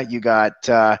 Yeah, you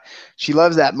got she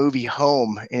loves that movie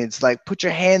Home, and it's like, put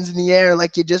your hands in the air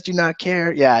like you just do not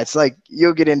care. Yeah, it's like,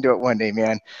 you'll get into it one day,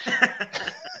 man.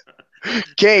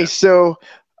 Okay, so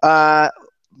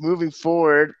moving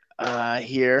forward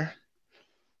here,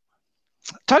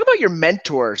 talk about your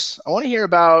mentors. I want to hear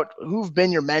about who've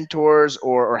been your mentors,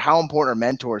 or how important are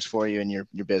mentors for you in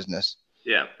your business.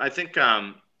 Yeah, I think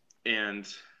and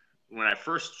when I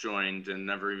first joined and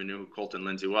never even knew who Colton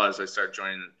Lindsay was, I started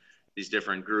joining these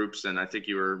different groups, and I think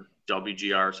you were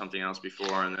WGR or something else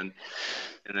before, and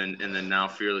then now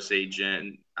Fearless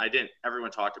Agent. Everyone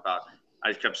talked about.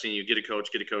 I kept seeing you get a coach,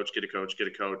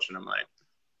 and I'm like,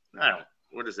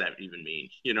 what does that even mean?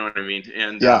 You know what I mean?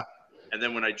 And yeah. And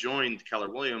then when I joined Keller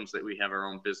Williams, that we have our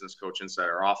own business coach inside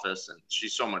our office, and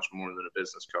she's so much more than a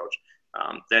business coach.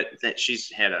 That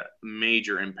she's had a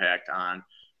major impact on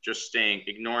just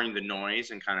ignoring the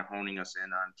noise and kind of honing us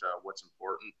in on what's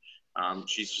important.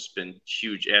 She's just been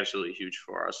huge, absolutely huge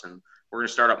for us. And we're going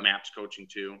to start up MAPS coaching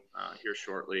too here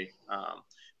shortly.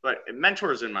 But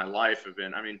mentors in my life have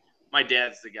been, my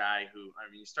dad's the guy who,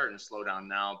 he's starting to slow down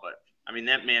now, but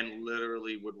that man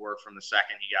literally would work from the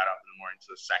second he got up in the morning to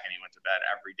the second he went to bed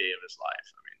every day of his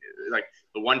life. Like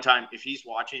the one time, if he's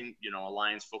watching, a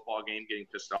Lions football game, getting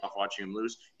pissed off watching him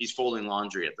lose, he's folding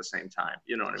laundry at the same time.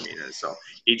 You know what I mean? And so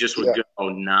he just would go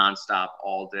nonstop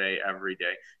all day, every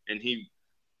day. And he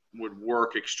would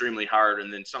work extremely hard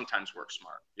and then sometimes work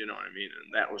smart. You know what I mean?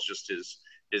 And that was just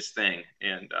his thing.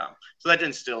 And so that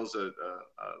instills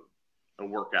a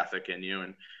work ethic in you.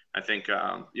 And I think,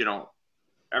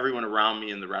 everyone around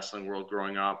me in the wrestling world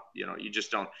growing up, you're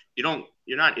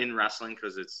not in wrestling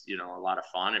because it's, a lot of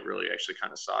fun. It really actually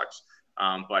kind of sucks.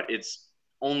 But it's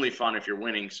only fun if you're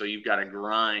winning. So you've got to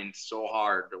grind so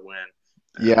hard to win.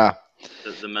 Yeah.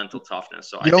 The mental toughness.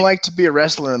 So you don't like to be a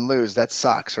wrestler and lose. That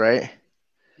sucks, right?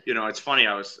 It's funny.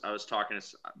 I was talking to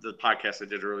the podcast I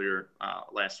did earlier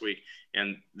last week,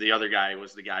 and the other guy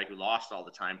was the guy who lost all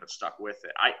the time but stuck with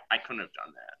it. I couldn't have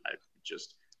done that.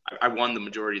 I won the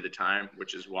majority of the time,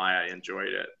 which is why I enjoyed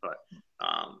it. But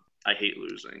I hate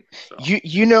losing. So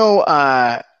you know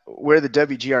where the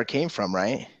WGR came from,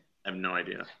 right? I have no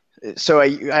idea. So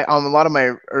I on a lot of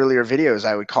my earlier videos,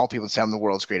 I would call people and say I'm the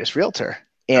world's greatest realtor.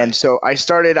 And so I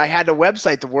had a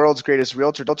website, the world's greatest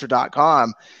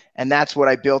realtor.com, and that's what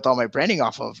I built all my branding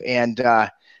off of. And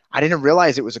I didn't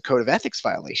realize it was a code of ethics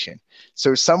violation.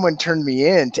 So someone turned me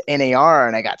in to NAR,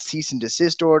 and I got cease and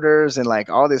desist orders and like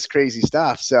all this crazy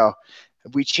stuff. So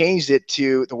we changed it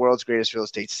to the world's greatest real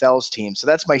estate sales team. So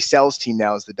that's my sales team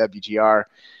now, is the WGR.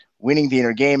 Winning the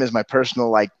Inner Game is my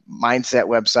personal mindset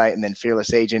website, and then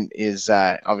Fearless Agent is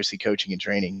obviously coaching and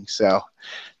training. So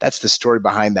that's the story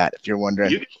behind that, if you're wondering.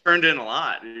 You get turned in a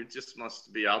lot. You just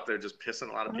must be out there just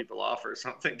pissing a lot of people off or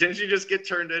something. Didn't you just get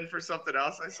turned in for something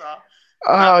else I saw?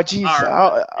 Oh, geez.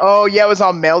 Oh, yeah, it was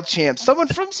on MailChimp. Someone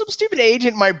from some stupid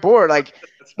agent, my board.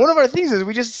 One of our things is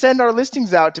we just send our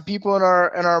listings out to people in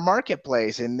our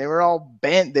marketplace, and they were all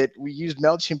bent that we used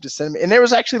MailChimp to send them. And there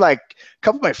was actually a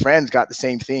couple of my friends got the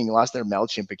same thing, lost their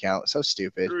MailChimp account. So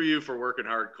stupid. Screw you for working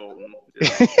hard, Colton.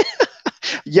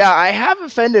 Yeah, I have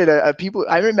offended people.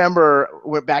 I remember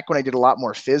back when I did a lot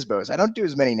more FSBOs. I don't do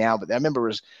as many now, but I remember it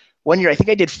was one year, I think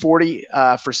I did 40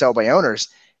 for sale by owners.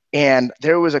 And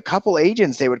there was a couple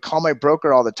agents, they would call my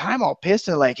broker all the time, all pissed,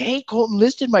 and like, hey, Colton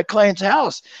listed my client's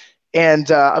house. And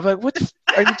I'm like, what the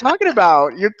are you talking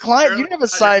about? Your client, you didn't have a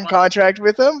signed contract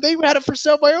with them. They had it for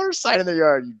sale by owner sign in their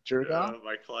yard, you jerk off.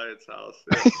 My client's house.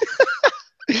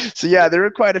 Yeah. So yeah, there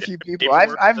were quite a few people.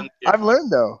 I've learned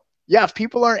though. Yeah, if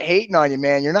people aren't hating on you,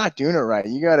 man, you're not doing it right.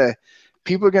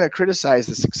 People are gonna criticize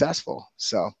the successful.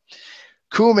 So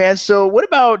cool, man. So what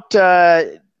about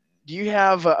do you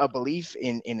have a belief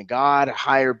in God, a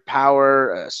higher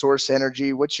power, source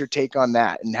energy? What's your take on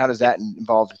that, and how does that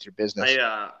involve with your business?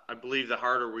 I believe the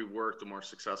harder we work, the more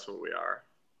successful we are.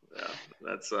 Yeah,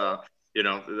 that's the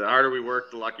harder we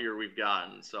work, the luckier we've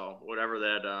gotten. So whatever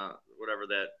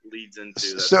that leads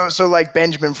into. So like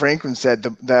Benjamin Franklin said,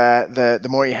 the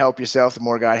more you help yourself, the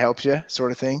more God helps you,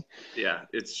 sort of thing. Yeah,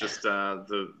 it's just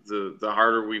the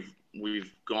harder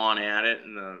we've gone at it,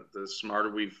 and the smarter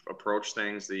we've approached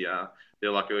things, the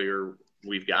luckier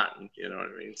we've gotten. You know what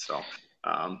I mean? So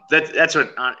That's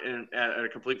what, at a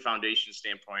complete foundation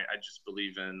standpoint, I just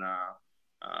believe in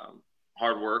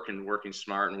hard work and working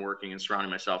smart and working and surrounding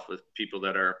myself with people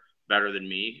that are better than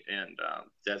me, and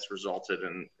that's resulted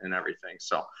in everything.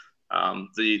 So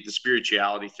the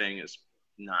spirituality thing is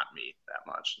not me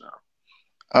that much, no.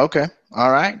 Okay.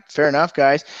 All right. Fair enough,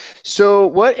 guys. So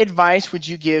what advice would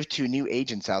you give to new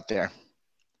agents out there?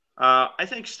 I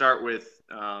think start with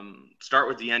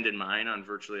the end in mind on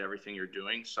virtually everything you're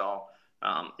doing. So,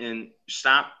 and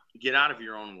get out of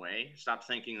your own way. Stop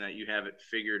thinking that you have it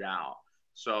figured out.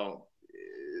 So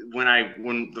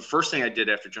when the first thing I did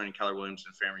after joining Keller Williams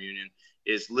and Family Union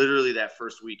is literally that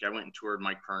first week I went and toured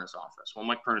Mike Perna's office. Well,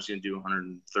 Mike Perna's going to do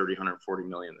 130, 140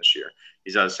 million this year.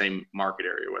 He's out of the same market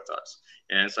area with us.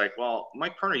 And it's like, well,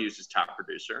 Mike Perna uses top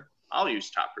producer. I'll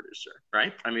use top producer,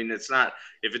 right? I mean, it's not,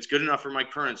 if it's good enough for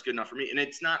Mike Perna, it's good enough for me. And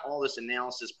it's not all this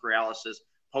analysis paralysis,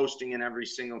 posting in every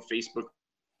single Facebook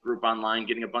group online,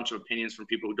 getting a bunch of opinions from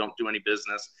people who don't do any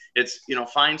business. It's,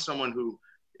 find someone who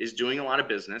is doing a lot of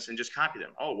business and just copy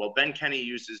them. Oh, well, Ben Kenny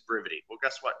uses Brivity. Well,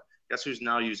 guess what? Guess who's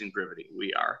now using Brivity?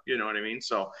 We are. You know what I mean?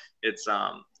 So it's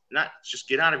not just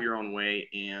get out of your own way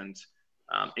and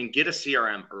get a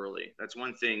CRM early. That's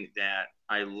one thing that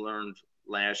I learned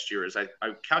last year is I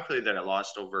calculated that I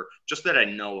lost over, just that I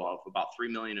know of, about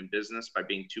 $3 million in business by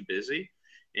being too busy.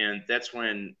 And that's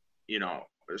when,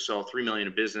 so $3 million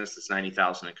in business, it's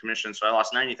 $90,000 in commission. So I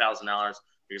lost $90,000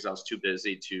 because I was too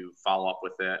busy to follow up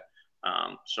with it.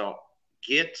 So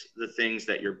get the things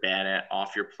that you're bad at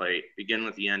off your plate, begin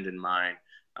with the end in mind,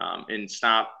 and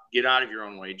get out of your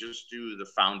own way. Just do the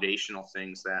foundational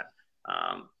things that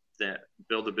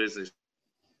build a business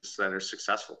that are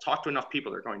successful. Talk to enough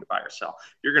people that are going to buy or sell.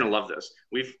 You're going to love this.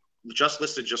 We've just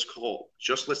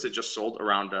sold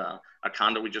around a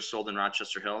condo we just sold in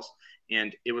Rochester Hills.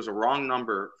 And it was a wrong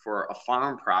number for a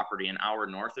farm property an hour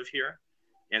north of here.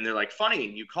 And they're like, funny,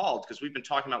 you called because we've been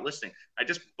talking about listing. I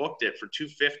just booked it for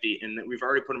 $250, and we've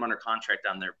already put them under contract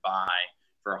on their buy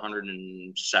for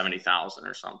 $170,000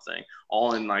 or something.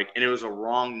 All in and it was a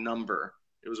wrong number.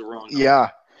 It was a wrong number. Yeah.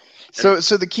 So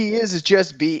the key is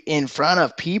just be in front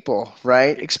of people,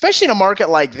 right? Especially in a market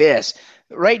like this.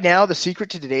 Right now, the secret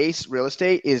to today's real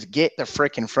estate is get the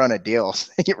frick in front of deals,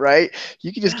 right?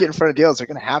 You can just get in front of deals. They're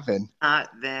going to happen. Not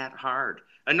that hard.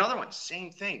 Another one, same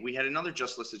thing. We had another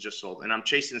just listed, just sold, and I'm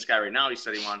chasing this guy right now. He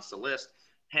said he wants to list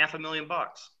 $500,000.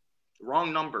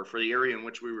 Wrong number for the area in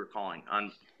which we were calling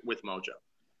on with Mojo.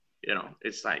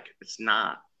 It's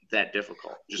not that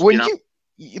difficult. Just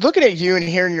looking at you and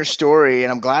hearing your story,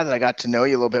 and I'm glad that I got to know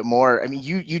you a little bit more. I mean,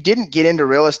 you didn't get into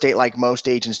real estate like most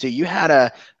agents do. You had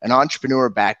an entrepreneur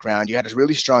background. You had a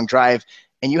really strong drive,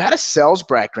 and you had a sales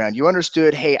background. You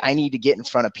understood, hey, I need to get in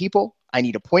front of people. I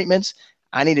need appointments.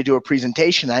 I need to do a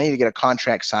presentation. I need to get a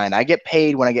contract signed. I get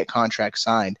paid when I get contracts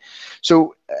signed.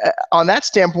 So on that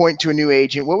standpoint, to a new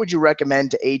agent, what would you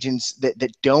recommend to agents that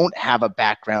don't have a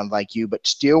background like you, but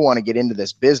still want to get into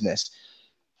this business?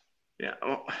 Yeah.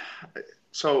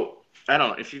 So I don't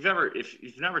know if you've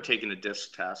never taken a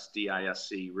DISC test,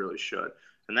 DISC, you really should.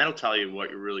 And that'll tell you what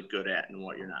you're really good at and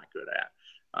what you're not good at.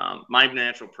 My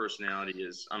natural personality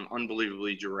is I'm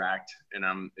unbelievably direct and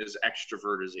I'm as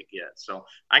extrovert as it gets. So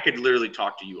I could literally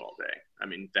talk to you all day. I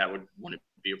mean, that wouldn't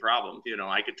be a problem.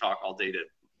 I could talk all day to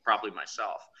probably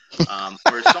myself.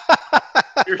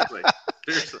 Seriously,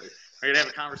 I could have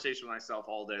a conversation with myself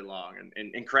all day long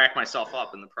and crack myself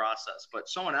up in the process. But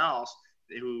someone else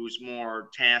who's more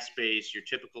task-based, your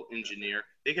typical engineer,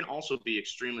 they can also be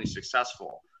extremely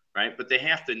successful. Right. But they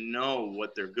have to know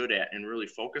what they're good at and really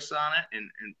focus on it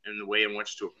and the way in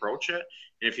which to approach it.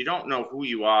 And if you don't know who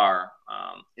you are,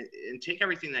 and take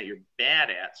everything that you're bad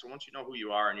at. So once you know who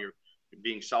you are and you're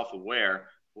being self-aware,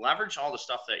 leverage all the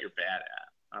stuff that you're bad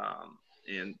at.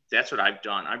 And that's what I've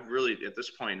done. I've really, at this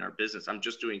point in our business, I'm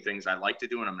just doing things I like to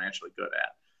do and I'm naturally good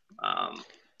at.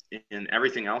 And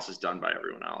everything else is done by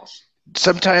everyone else.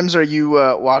 Sometimes are you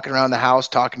walking around the house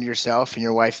talking to yourself and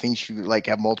your wife thinks you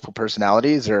have multiple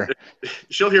personalities, or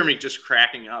she'll hear me just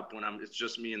cracking up when it's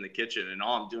just me in the kitchen and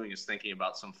all I'm doing is thinking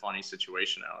about some funny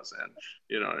situation I was in.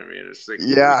 You know what I mean? It's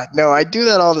yeah, no, I do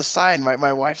that all the time.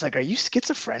 My wife's like, are you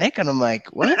schizophrenic? And I'm like,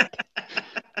 what?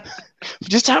 I'm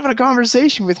just having a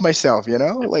conversation with myself, get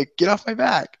off my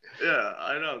back. Yeah,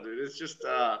 I know, dude. It's just,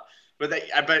 but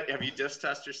I bet, have you disc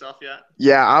test yourself yet?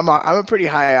 Yeah, I'm a pretty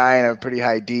high I and a pretty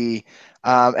high D.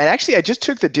 And actually, I just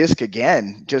took the disc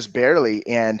again, just barely,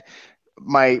 and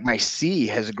my C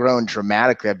has grown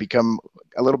dramatically. I've become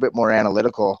a little bit more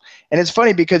analytical. And it's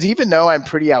funny because even though I'm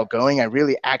pretty outgoing, I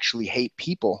really actually hate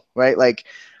people, right?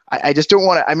 I just don't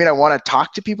want to, I mean, I want to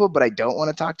talk to people, but I don't want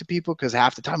to talk to people because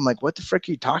half the time I'm like, what the frick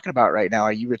are you talking about right now?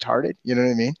 Are you retarded? You know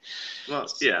what I mean? Well,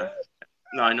 yeah.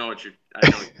 No, I know what you're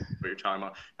talking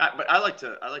about. But I like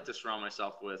to surround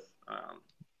myself with,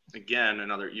 again,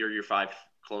 you're 5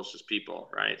 closest people,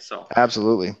 right? So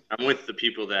Absolutely. I'm with the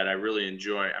people that I really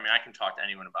enjoy. I mean, I can talk to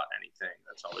anyone about anything.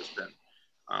 That's always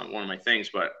been one of my things,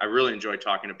 but I really enjoy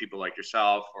talking to people like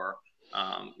yourself or,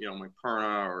 Mike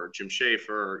Perna or Jim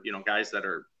Schaefer, guys that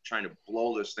are trying to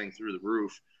blow this thing through the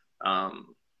roof.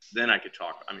 Then I could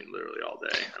talk, I mean, literally all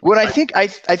day.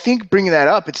 I think bringing that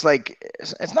up, it's like,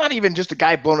 it's not even just a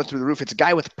guy blowing it through the roof. It's a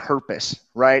guy with purpose,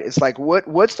 right? It's like,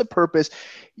 what's the purpose?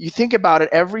 You think about it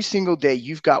every single day,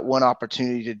 you've got one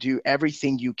opportunity to do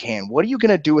everything you can. What are you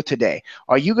going to do with today?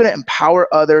 Are you going to empower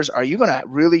others? Are you going to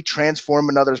really transform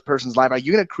another person's life? Are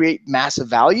you going to create massive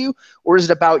value, or is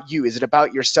it about you? Is it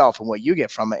about yourself and what you get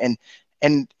from it?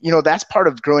 And that's part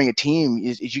of growing a team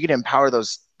is you get to empower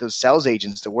those sales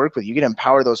agents to work with. You get to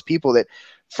empower those people that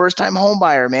first time home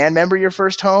buyer, man. Remember your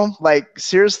first home? Like,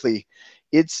 seriously,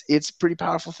 it's a pretty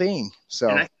powerful thing.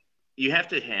 So you have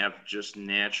to have just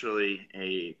naturally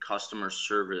a customer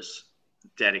service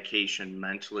dedication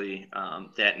mentally.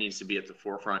 That needs to be at the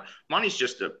forefront. Money's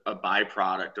just a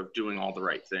byproduct of doing all the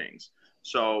right things.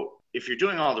 So if you're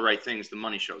doing all the right things, the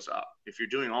money shows up. If you're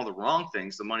doing all the wrong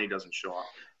things, the money doesn't show up.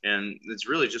 And it's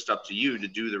really just up to you to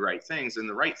do the right things. And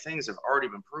the right things have already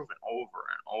been proven over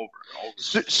and over and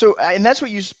over. So and that's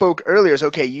what you spoke earlier is,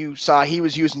 okay, you saw he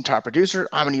was using top producer.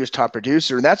 I'm going to use top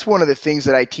producer. And that's one of the things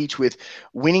that I teach with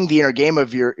winning the inner game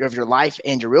of your life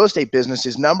and your real estate business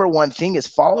is number one thing is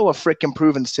follow a freaking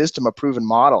proven system, a proven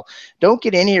model. Don't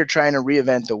get in here trying to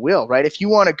reinvent the wheel, right? If you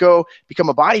want to go become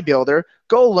a bodybuilder,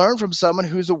 go learn from someone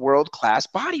who's a world-class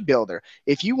bodybuilder.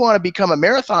 If you want to become a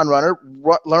marathon runner,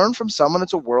 learn from someone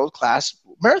that's a world-class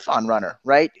marathon runner,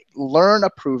 right? Learn a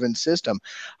proven system.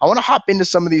 I want to hop into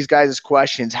some of these guys'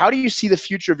 questions. How do you see the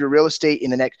future of your real estate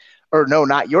in the next, or no,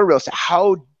 not your real estate.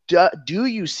 How do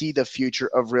you see the future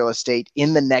of real estate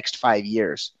in the next 5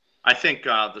 years? I think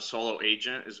the solo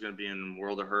agent is going to be in a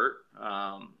world of hurt.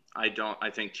 I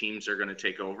think teams are going to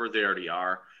take over. They already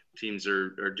are. Teams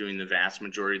are doing the vast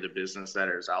majority of the business that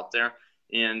is out there.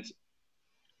 And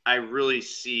I really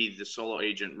see the solo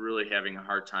agent really having a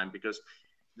hard time because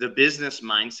the business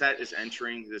mindset is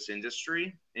entering this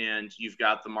industry, and you've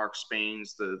got the Mark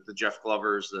Spains, the Jeff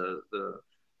Glovers, the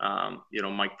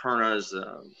Mike Pernas,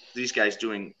 these guys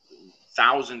doing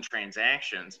 1,000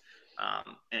 transactions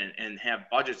and have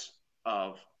budgets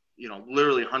of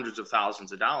literally hundreds of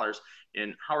thousands of dollars.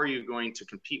 And how are you going to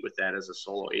compete with that as a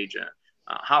solo agent?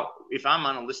 If I'm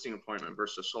on a listing appointment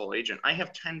versus a solo agent, I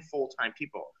have 10 full-time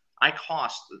people. I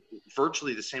cost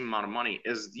virtually the same amount of money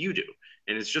as you do,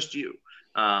 and it's just you.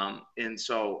 And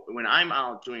so when I'm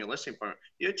out doing a listing appointment,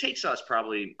 it takes us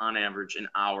probably on average an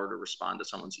hour to respond to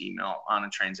someone's email on a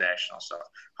transactional stuff.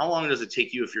 How long does it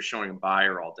take you if you're showing a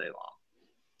buyer all day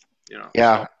long?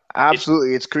 Yeah. So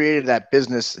absolutely. It's created that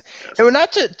business. Yes. And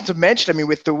not to mention, I mean,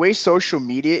 with the way social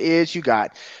media is, you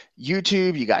got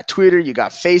YouTube, you got Twitter, you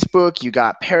got Facebook, you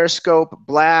got Periscope,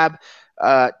 Blab,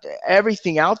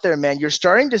 everything out there, man. You're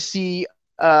starting to see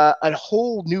a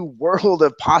whole new world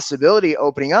of possibility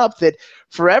opening up that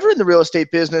forever in the real estate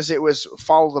business, it was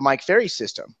follow the Mike Ferry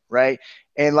system, right?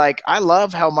 And like, I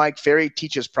love how Mike Ferry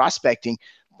teaches prospecting,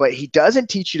 but he doesn't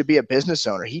teach you to be a business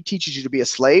owner. He teaches you to be a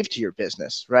slave to your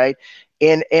business, right?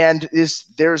 And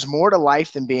there's more to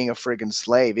life than being a friggin'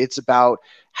 slave. It's about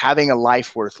having a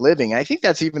life worth living. And I think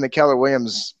that's even the Keller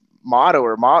Williams motto,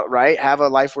 right? Have a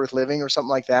life worth living or something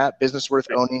like that. Business worth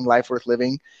owning, life worth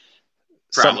living.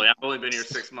 Probably. I've only been here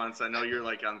 6 months. I know you're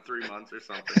like on 3 months or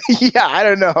something. Yeah, I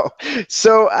don't know.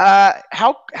 So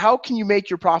how can you make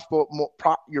your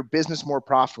business more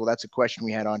profitable? That's a question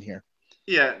we had on here.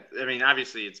 Yeah, I mean,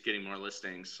 obviously it's getting more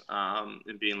listings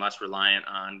and being less reliant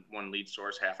on one lead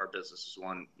source. Half our business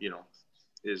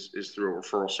is through a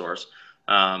referral source.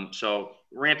 So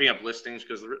ramping up listings,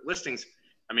 because listings,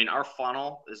 I mean, our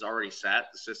funnel is already set.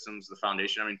 The system's the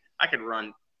foundation. I mean, I could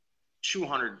run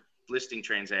 200 listing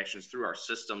transactions through our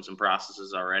systems and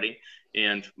processes already,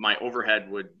 and my overhead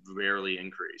would barely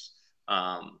increase.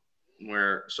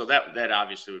 So that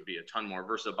obviously would be a ton more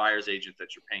versus a buyer's agent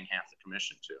that you're paying half the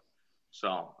commission to.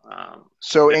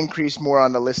 So increase more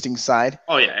on the listing side.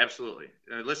 Oh yeah, absolutely.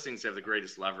 Listings have the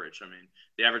greatest leverage. I mean,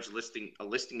 the average a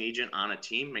listing agent on a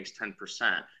team makes 10%,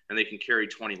 and they can carry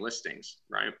 20 listings,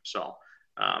 right? So,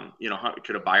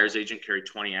 could a buyer's agent carry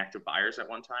 20 active buyers at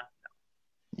one time?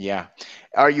 No. Yeah.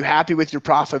 Are you happy with your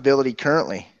profitability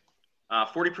currently?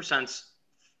 40%'s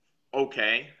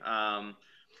okay.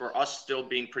 for us still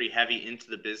being pretty heavy into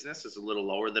the business is a little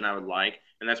lower than I would like.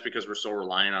 And that's because we're so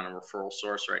reliant on a referral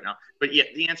source right now. But yeah,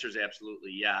 the answer is absolutely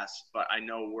yes. But I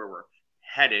know where we're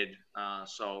headed.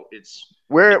 So it's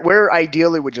where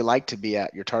ideally would you like to be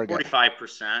at your target?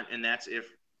 45%. And that's if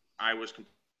I was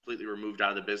completely removed out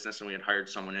of the business and we had hired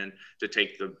someone in to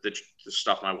take the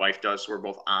stuff my wife does. So we're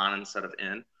both on instead of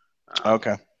in.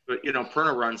 Okay. But,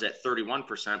 Perna runs at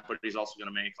 31%, but he's also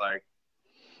going to make like,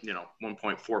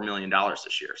 $1.4 million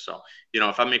this year. So,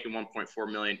 if I'm making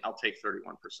 1.4 million, I'll take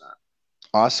 31%.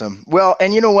 Awesome. Well,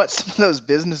 and you know what? Some of those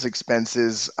business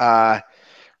expenses are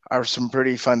some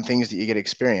pretty fun things that you get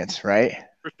experience, right?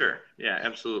 For sure. Yeah,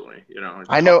 absolutely.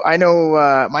 I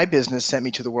know my business sent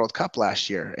me to the World Cup last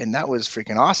year, and that was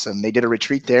freaking awesome. They did a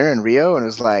retreat there in Rio, and it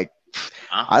was like,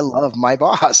 I love my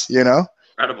boss,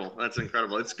 Incredible. That's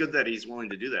incredible. It's good that he's willing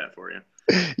to do that for you.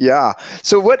 Yeah.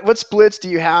 So what splits do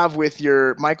you have with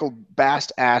your Michael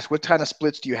Bast asked, what kind of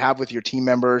splits do you have with your team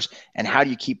members, and how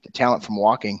do you keep the talent from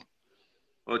walking?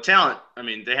 Well, talent,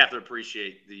 they have to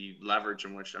appreciate the leverage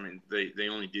in which, they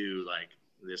only do like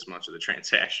this much of the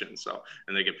transaction. So,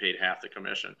 and they get paid half the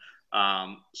commission.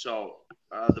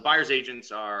 The buyer's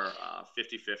agents are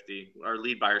 50-50. Our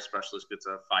lead buyer specialist gets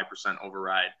a 5%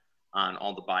 override on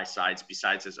all the buy sides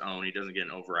besides his own. He doesn't get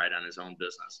an override on his own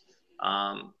business.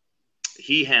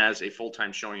 He has a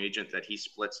full-time showing agent that he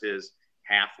splits his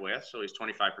half with. So he's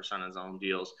 25% on his own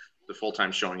deals. The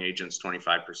full-time showing agent's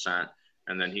 25%.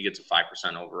 And then he gets a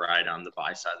 5% override on the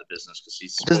buy side of the business because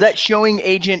he's. Does that showing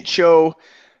agent show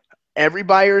every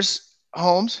buyer's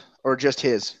homes or just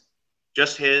his?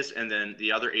 Just his. And then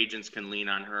the other agents can lean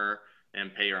on her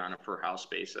and pay her on a per house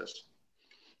basis.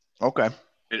 Okay.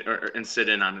 And sit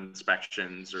in on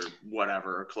inspections or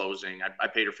whatever, or closing. I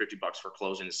paid her $50 for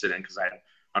closing to sit in because I had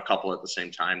a couple at the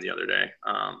same time the other day.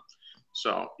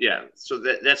 So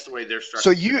that's the way they're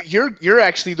structured. So you're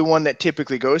actually the one that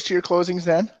typically goes to your closings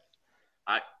then?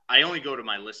 I only go to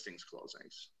my listings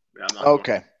closings.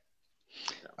 Okay.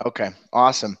 Okay.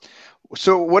 Awesome.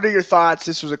 So what are your thoughts?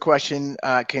 This was a question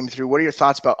came through. What are your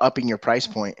thoughts about upping your price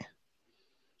point?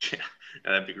 Yeah.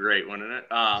 That'd be great, wouldn't it?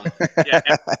 Yeah,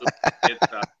 absolutely.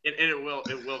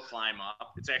 It will climb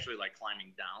up. It's actually like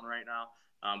climbing down right now,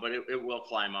 but it will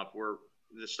climb up.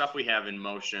 The stuff we have in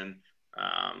motion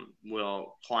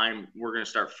will climb. We're going to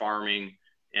start farming,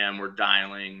 and we're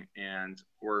dialing, and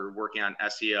we're working on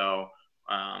SEO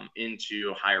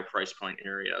into higher price point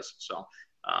areas. So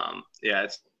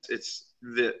it's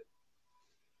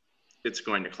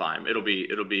going to climb. It'll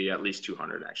be at least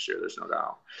 200 next year. There's no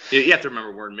doubt. You have to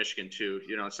remember we're in Michigan too.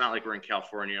 It's not like we're in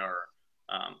California or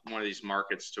one of these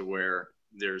markets to where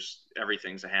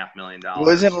everything's $500,000. Well,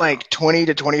 isn't like 20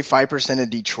 to 25% of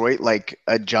Detroit like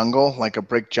a jungle, like a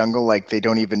brick jungle, like they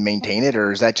don't even maintain it,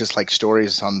 or is that just like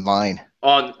stories online?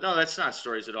 Oh, no, that's not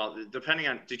stories at all. Depending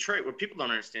on Detroit, what people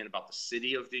don't understand about the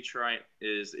city of Detroit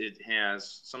is it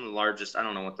has some of the largest, I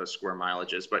don't know what the square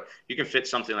mileage is, but you can fit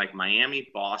something like Miami,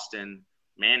 Boston,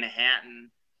 Manhattan,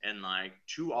 and like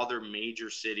 2 other major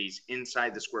cities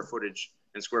inside the square footage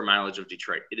and square mileage of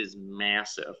Detroit. It is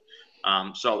massive.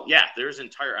 There's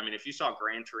if you saw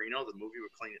Gran Torino, the movie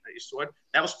with Clint Eastwood,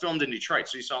 that was filmed in Detroit.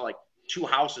 So you saw like 2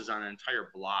 houses on an entire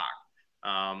block.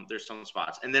 There's some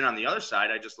spots. And then on the other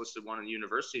side, I just listed one in the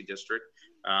University District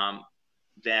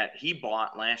that he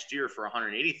bought last year for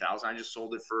 $180,000. I just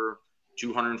sold it for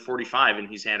 $245,000, and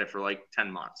he's had it for like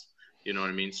 10 months. You know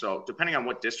what I mean? So depending on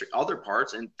what district, other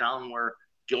parts, and down where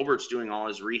Gilbert's doing all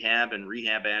his rehab and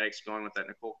rehab addicts going with that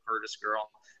Nicole Curtis girl,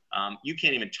 you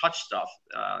can't even touch stuff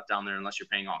down there unless you're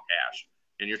paying all cash.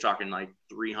 And you're talking like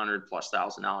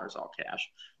 $300,000+ all cash.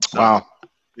 So, wow.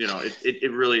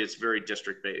 It really is very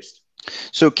district based.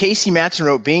 So Casey Matson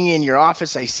wrote, being in your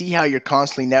office, I see how you're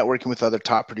constantly networking with other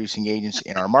top producing agents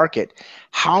in our market.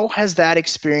 How has that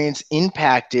experience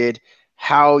impacted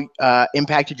your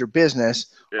business?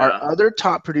 Yeah. Are other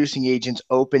top producing agents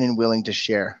open and willing to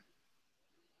share?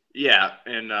 Yeah.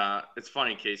 And it's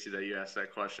funny, Casey, that you asked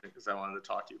that question because I wanted to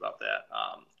talk to you about that.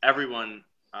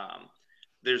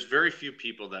 There's very few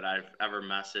people that I've ever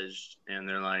messaged and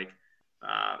they're like,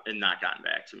 and not gotten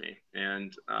back to me.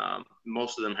 And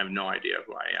most of them have no idea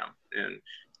who I am. And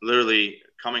literally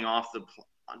going onto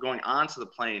the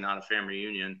plane out of family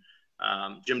reunion,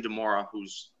 Jim DeMora,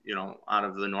 who's, out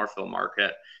of the Northville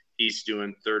market, he's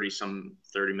doing 30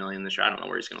 million this year. I don't know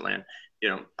where he's going to land.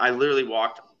 I literally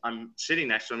I'm sitting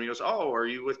next to him. He goes, "Oh, are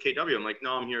you with KW?" I'm like,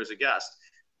 "No, I'm here as a guest."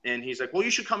 And he's like, "Well,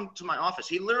 you should come to my office."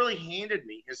 He literally handed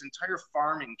me his entire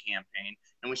farming campaign,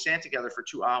 and we sat together for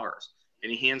 2 hours.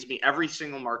 And he hands me every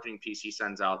single marketing piece he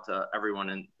sends out to everyone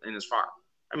in his farm.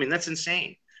 I mean, that's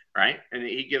insane, right? And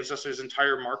he gives us his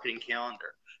entire marketing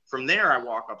calendar. from there, I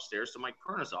walk upstairs to Mike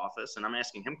Perna's office, and I'm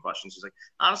asking him questions. He's like,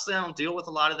 honestly, I don't deal with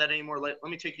a lot of that anymore. Let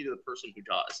me take you to the person who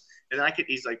does. And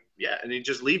he's like, yeah. And he'd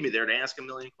just leave me there to ask a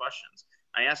million questions.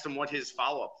 I asked him what his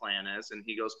follow-up plan is, and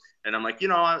he goes, and I'm like,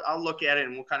 I'll look at it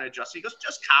and we'll kind of adjust. He goes,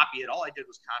 just copy it. All I did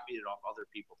was copy it off other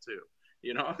people too.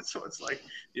 So it's like,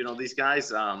 these guys,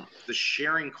 the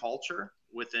sharing culture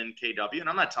within KW, and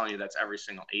I'm not telling you that's every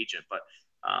single agent, but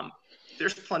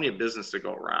there's plenty of business to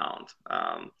go around.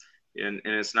 And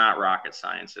it's not rocket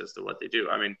science as to what they do.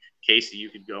 I mean, Casey, you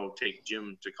could go take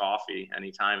Jim to coffee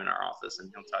anytime in our office and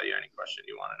he'll tell you any question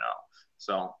you want to know.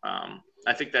 So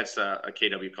I think that's a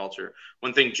KW culture.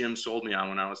 One thing Jim sold me on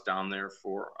when I was down there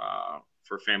for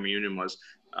family reunion was,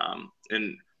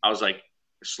 and I was like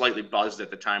slightly buzzed at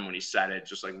the time when he said it,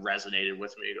 just like resonated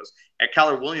with me. He goes, at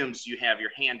Keller Williams, you have your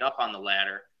hand up on the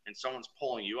ladder and someone's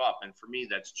pulling you up. And for me,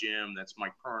 that's Jim, that's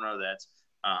Mike Perna, that's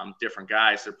different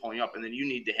guys. They're pulling you up. And then you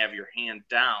need to have your hand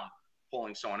down,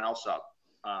 pulling someone else up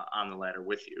on the ladder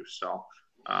with you. So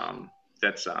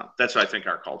that's what I think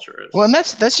our culture is. Well, and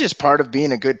that's just part of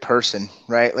being a good person,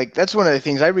 right? Like that's one of the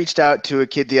things. I reached out to a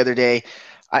kid the other day.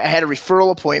 I had a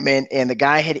referral appointment, and the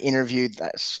guy had interviewed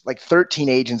like 13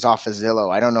 agents off of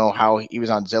Zillow. I don't know how he was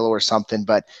on Zillow or something,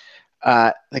 but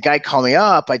the guy called me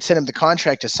up. I'd sent him the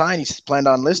contract to sign. He planned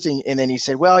on listing, and then he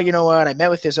said, well, you know what? I met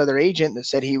with this other agent that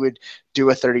said he would do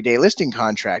a 30-day listing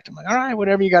contract. I'm like, all right,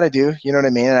 whatever you got to do. You know what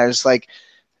I mean? And I was like,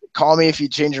 call me if you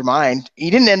change your mind. He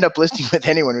didn't end up listing with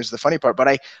anyone, was the funny part.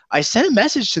 But I sent a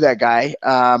message to that guy.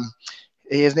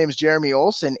 His name is Jeremy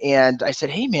Olson. And I said,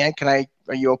 hey, man,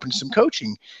 are you open to some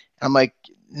coaching? I'm like,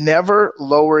 never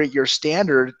lower your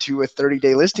standard to a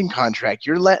 30-day listing contract.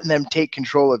 You're letting them take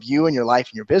control of you and your life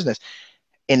and your business.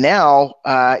 And now,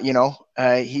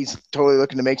 he's totally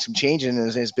looking to make some change in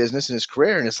his business and his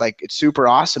career. And it's like, it's super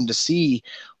awesome to see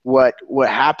what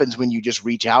happens when you just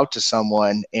reach out to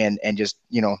someone and just,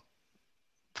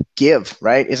 give,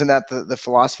 right? Isn't that the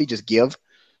philosophy? Just give.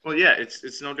 Well, yeah,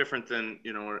 it's no different than,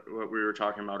 what we were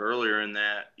talking about earlier, in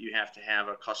that you have to have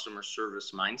a customer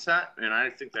service mindset. And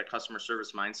I think that customer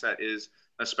service mindset is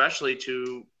especially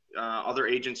to other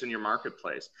agents in your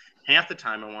marketplace. Half the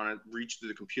time I want to reach through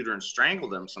the computer and strangle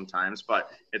them sometimes, but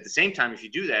at the same time, if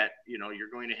you do that, you're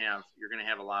going to have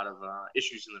a lot of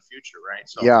issues in the future, right?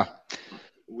 So yeah,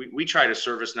 we try to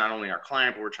service not only our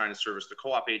client, but we're trying to service the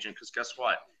co-op agent, because guess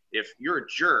what? If you're a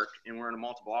jerk and we're in a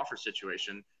multiple offer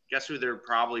situation, guess who they're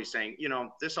probably saying,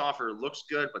 this offer looks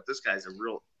good, but this guy's a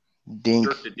real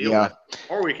jerk to deal with.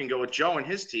 Or we can go with Joe and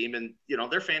his team, and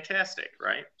they're fantastic,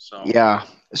 right? So yeah.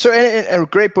 So and a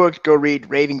great book, go read,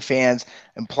 Raving Fans,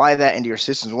 apply that into your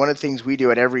systems. One of the things we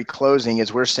do at every closing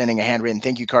is we're sending a handwritten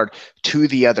thank you card to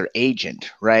the other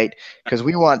agent, right? Because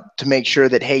we want to make sure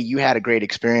that, hey, you had a great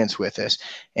experience with us.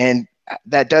 And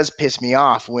that does piss me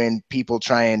off when people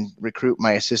try and recruit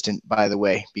my assistant, by the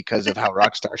way, because of how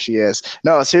rock star she is.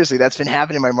 No, seriously, that's been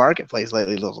happening in my marketplace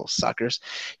lately, little suckers.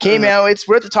 Okay, now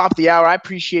we're at the top of the hour. I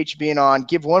appreciate you being on.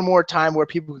 Give one more time where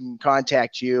people can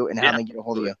contact you and how they get a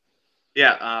hold of you.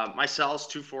 Yeah, my cell is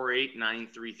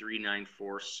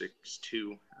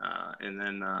 248-933-9462. And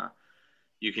then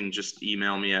you can just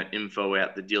email me at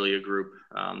info@the Delia Group.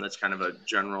 That's kind of a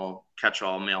general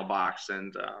catch-all mailbox,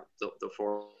 and they'll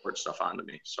forward stuff on to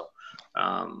me. So,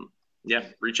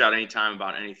 reach out anytime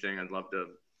about anything. I'd love to,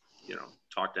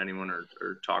 talk to anyone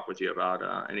or talk with you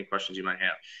about any questions you might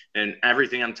have. And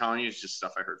everything I'm telling you is just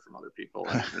stuff I heard from other people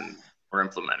and we're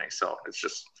implementing. So it's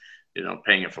just,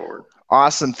 paying it forward.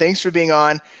 Awesome. Thanks for being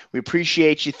on. We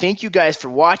appreciate you. Thank you guys for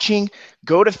watching.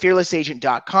 Go to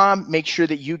fearlessagent.com. Make sure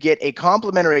that you get a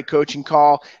complimentary coaching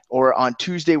call, or on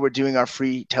Tuesday, we're doing our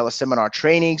free teleseminar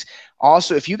trainings.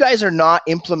 Also, if you guys are not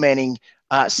implementing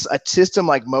a system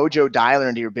like Mojo Dialer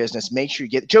into your business, make sure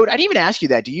you get, Joe, I didn't even ask you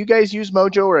that. Do you guys use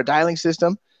Mojo or a dialing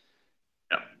system?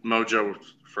 Yeah, Mojo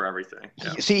for everything.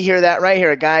 Yeah. See, hear that right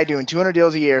here, a guy doing 200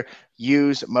 deals a year.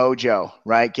 Use Mojo,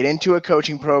 right? Get into a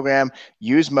coaching program,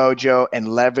 use Mojo, and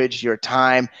leverage your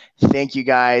time. Thank you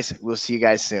guys. We'll see you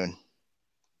guys soon.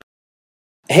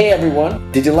 Hey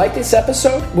everyone, did you like this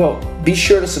episode? Well, be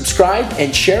sure to subscribe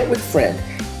and share it with a friend.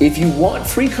 If you want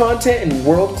free content and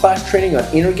world-class training on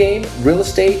inner game, real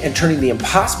estate, and turning the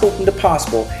impossible into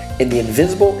possible and the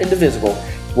invisible into visible,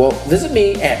 well, visit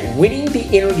me at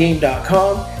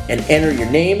winningtheinnergame.com and enter your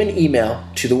name and email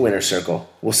to the winner circle.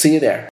 We'll see you there.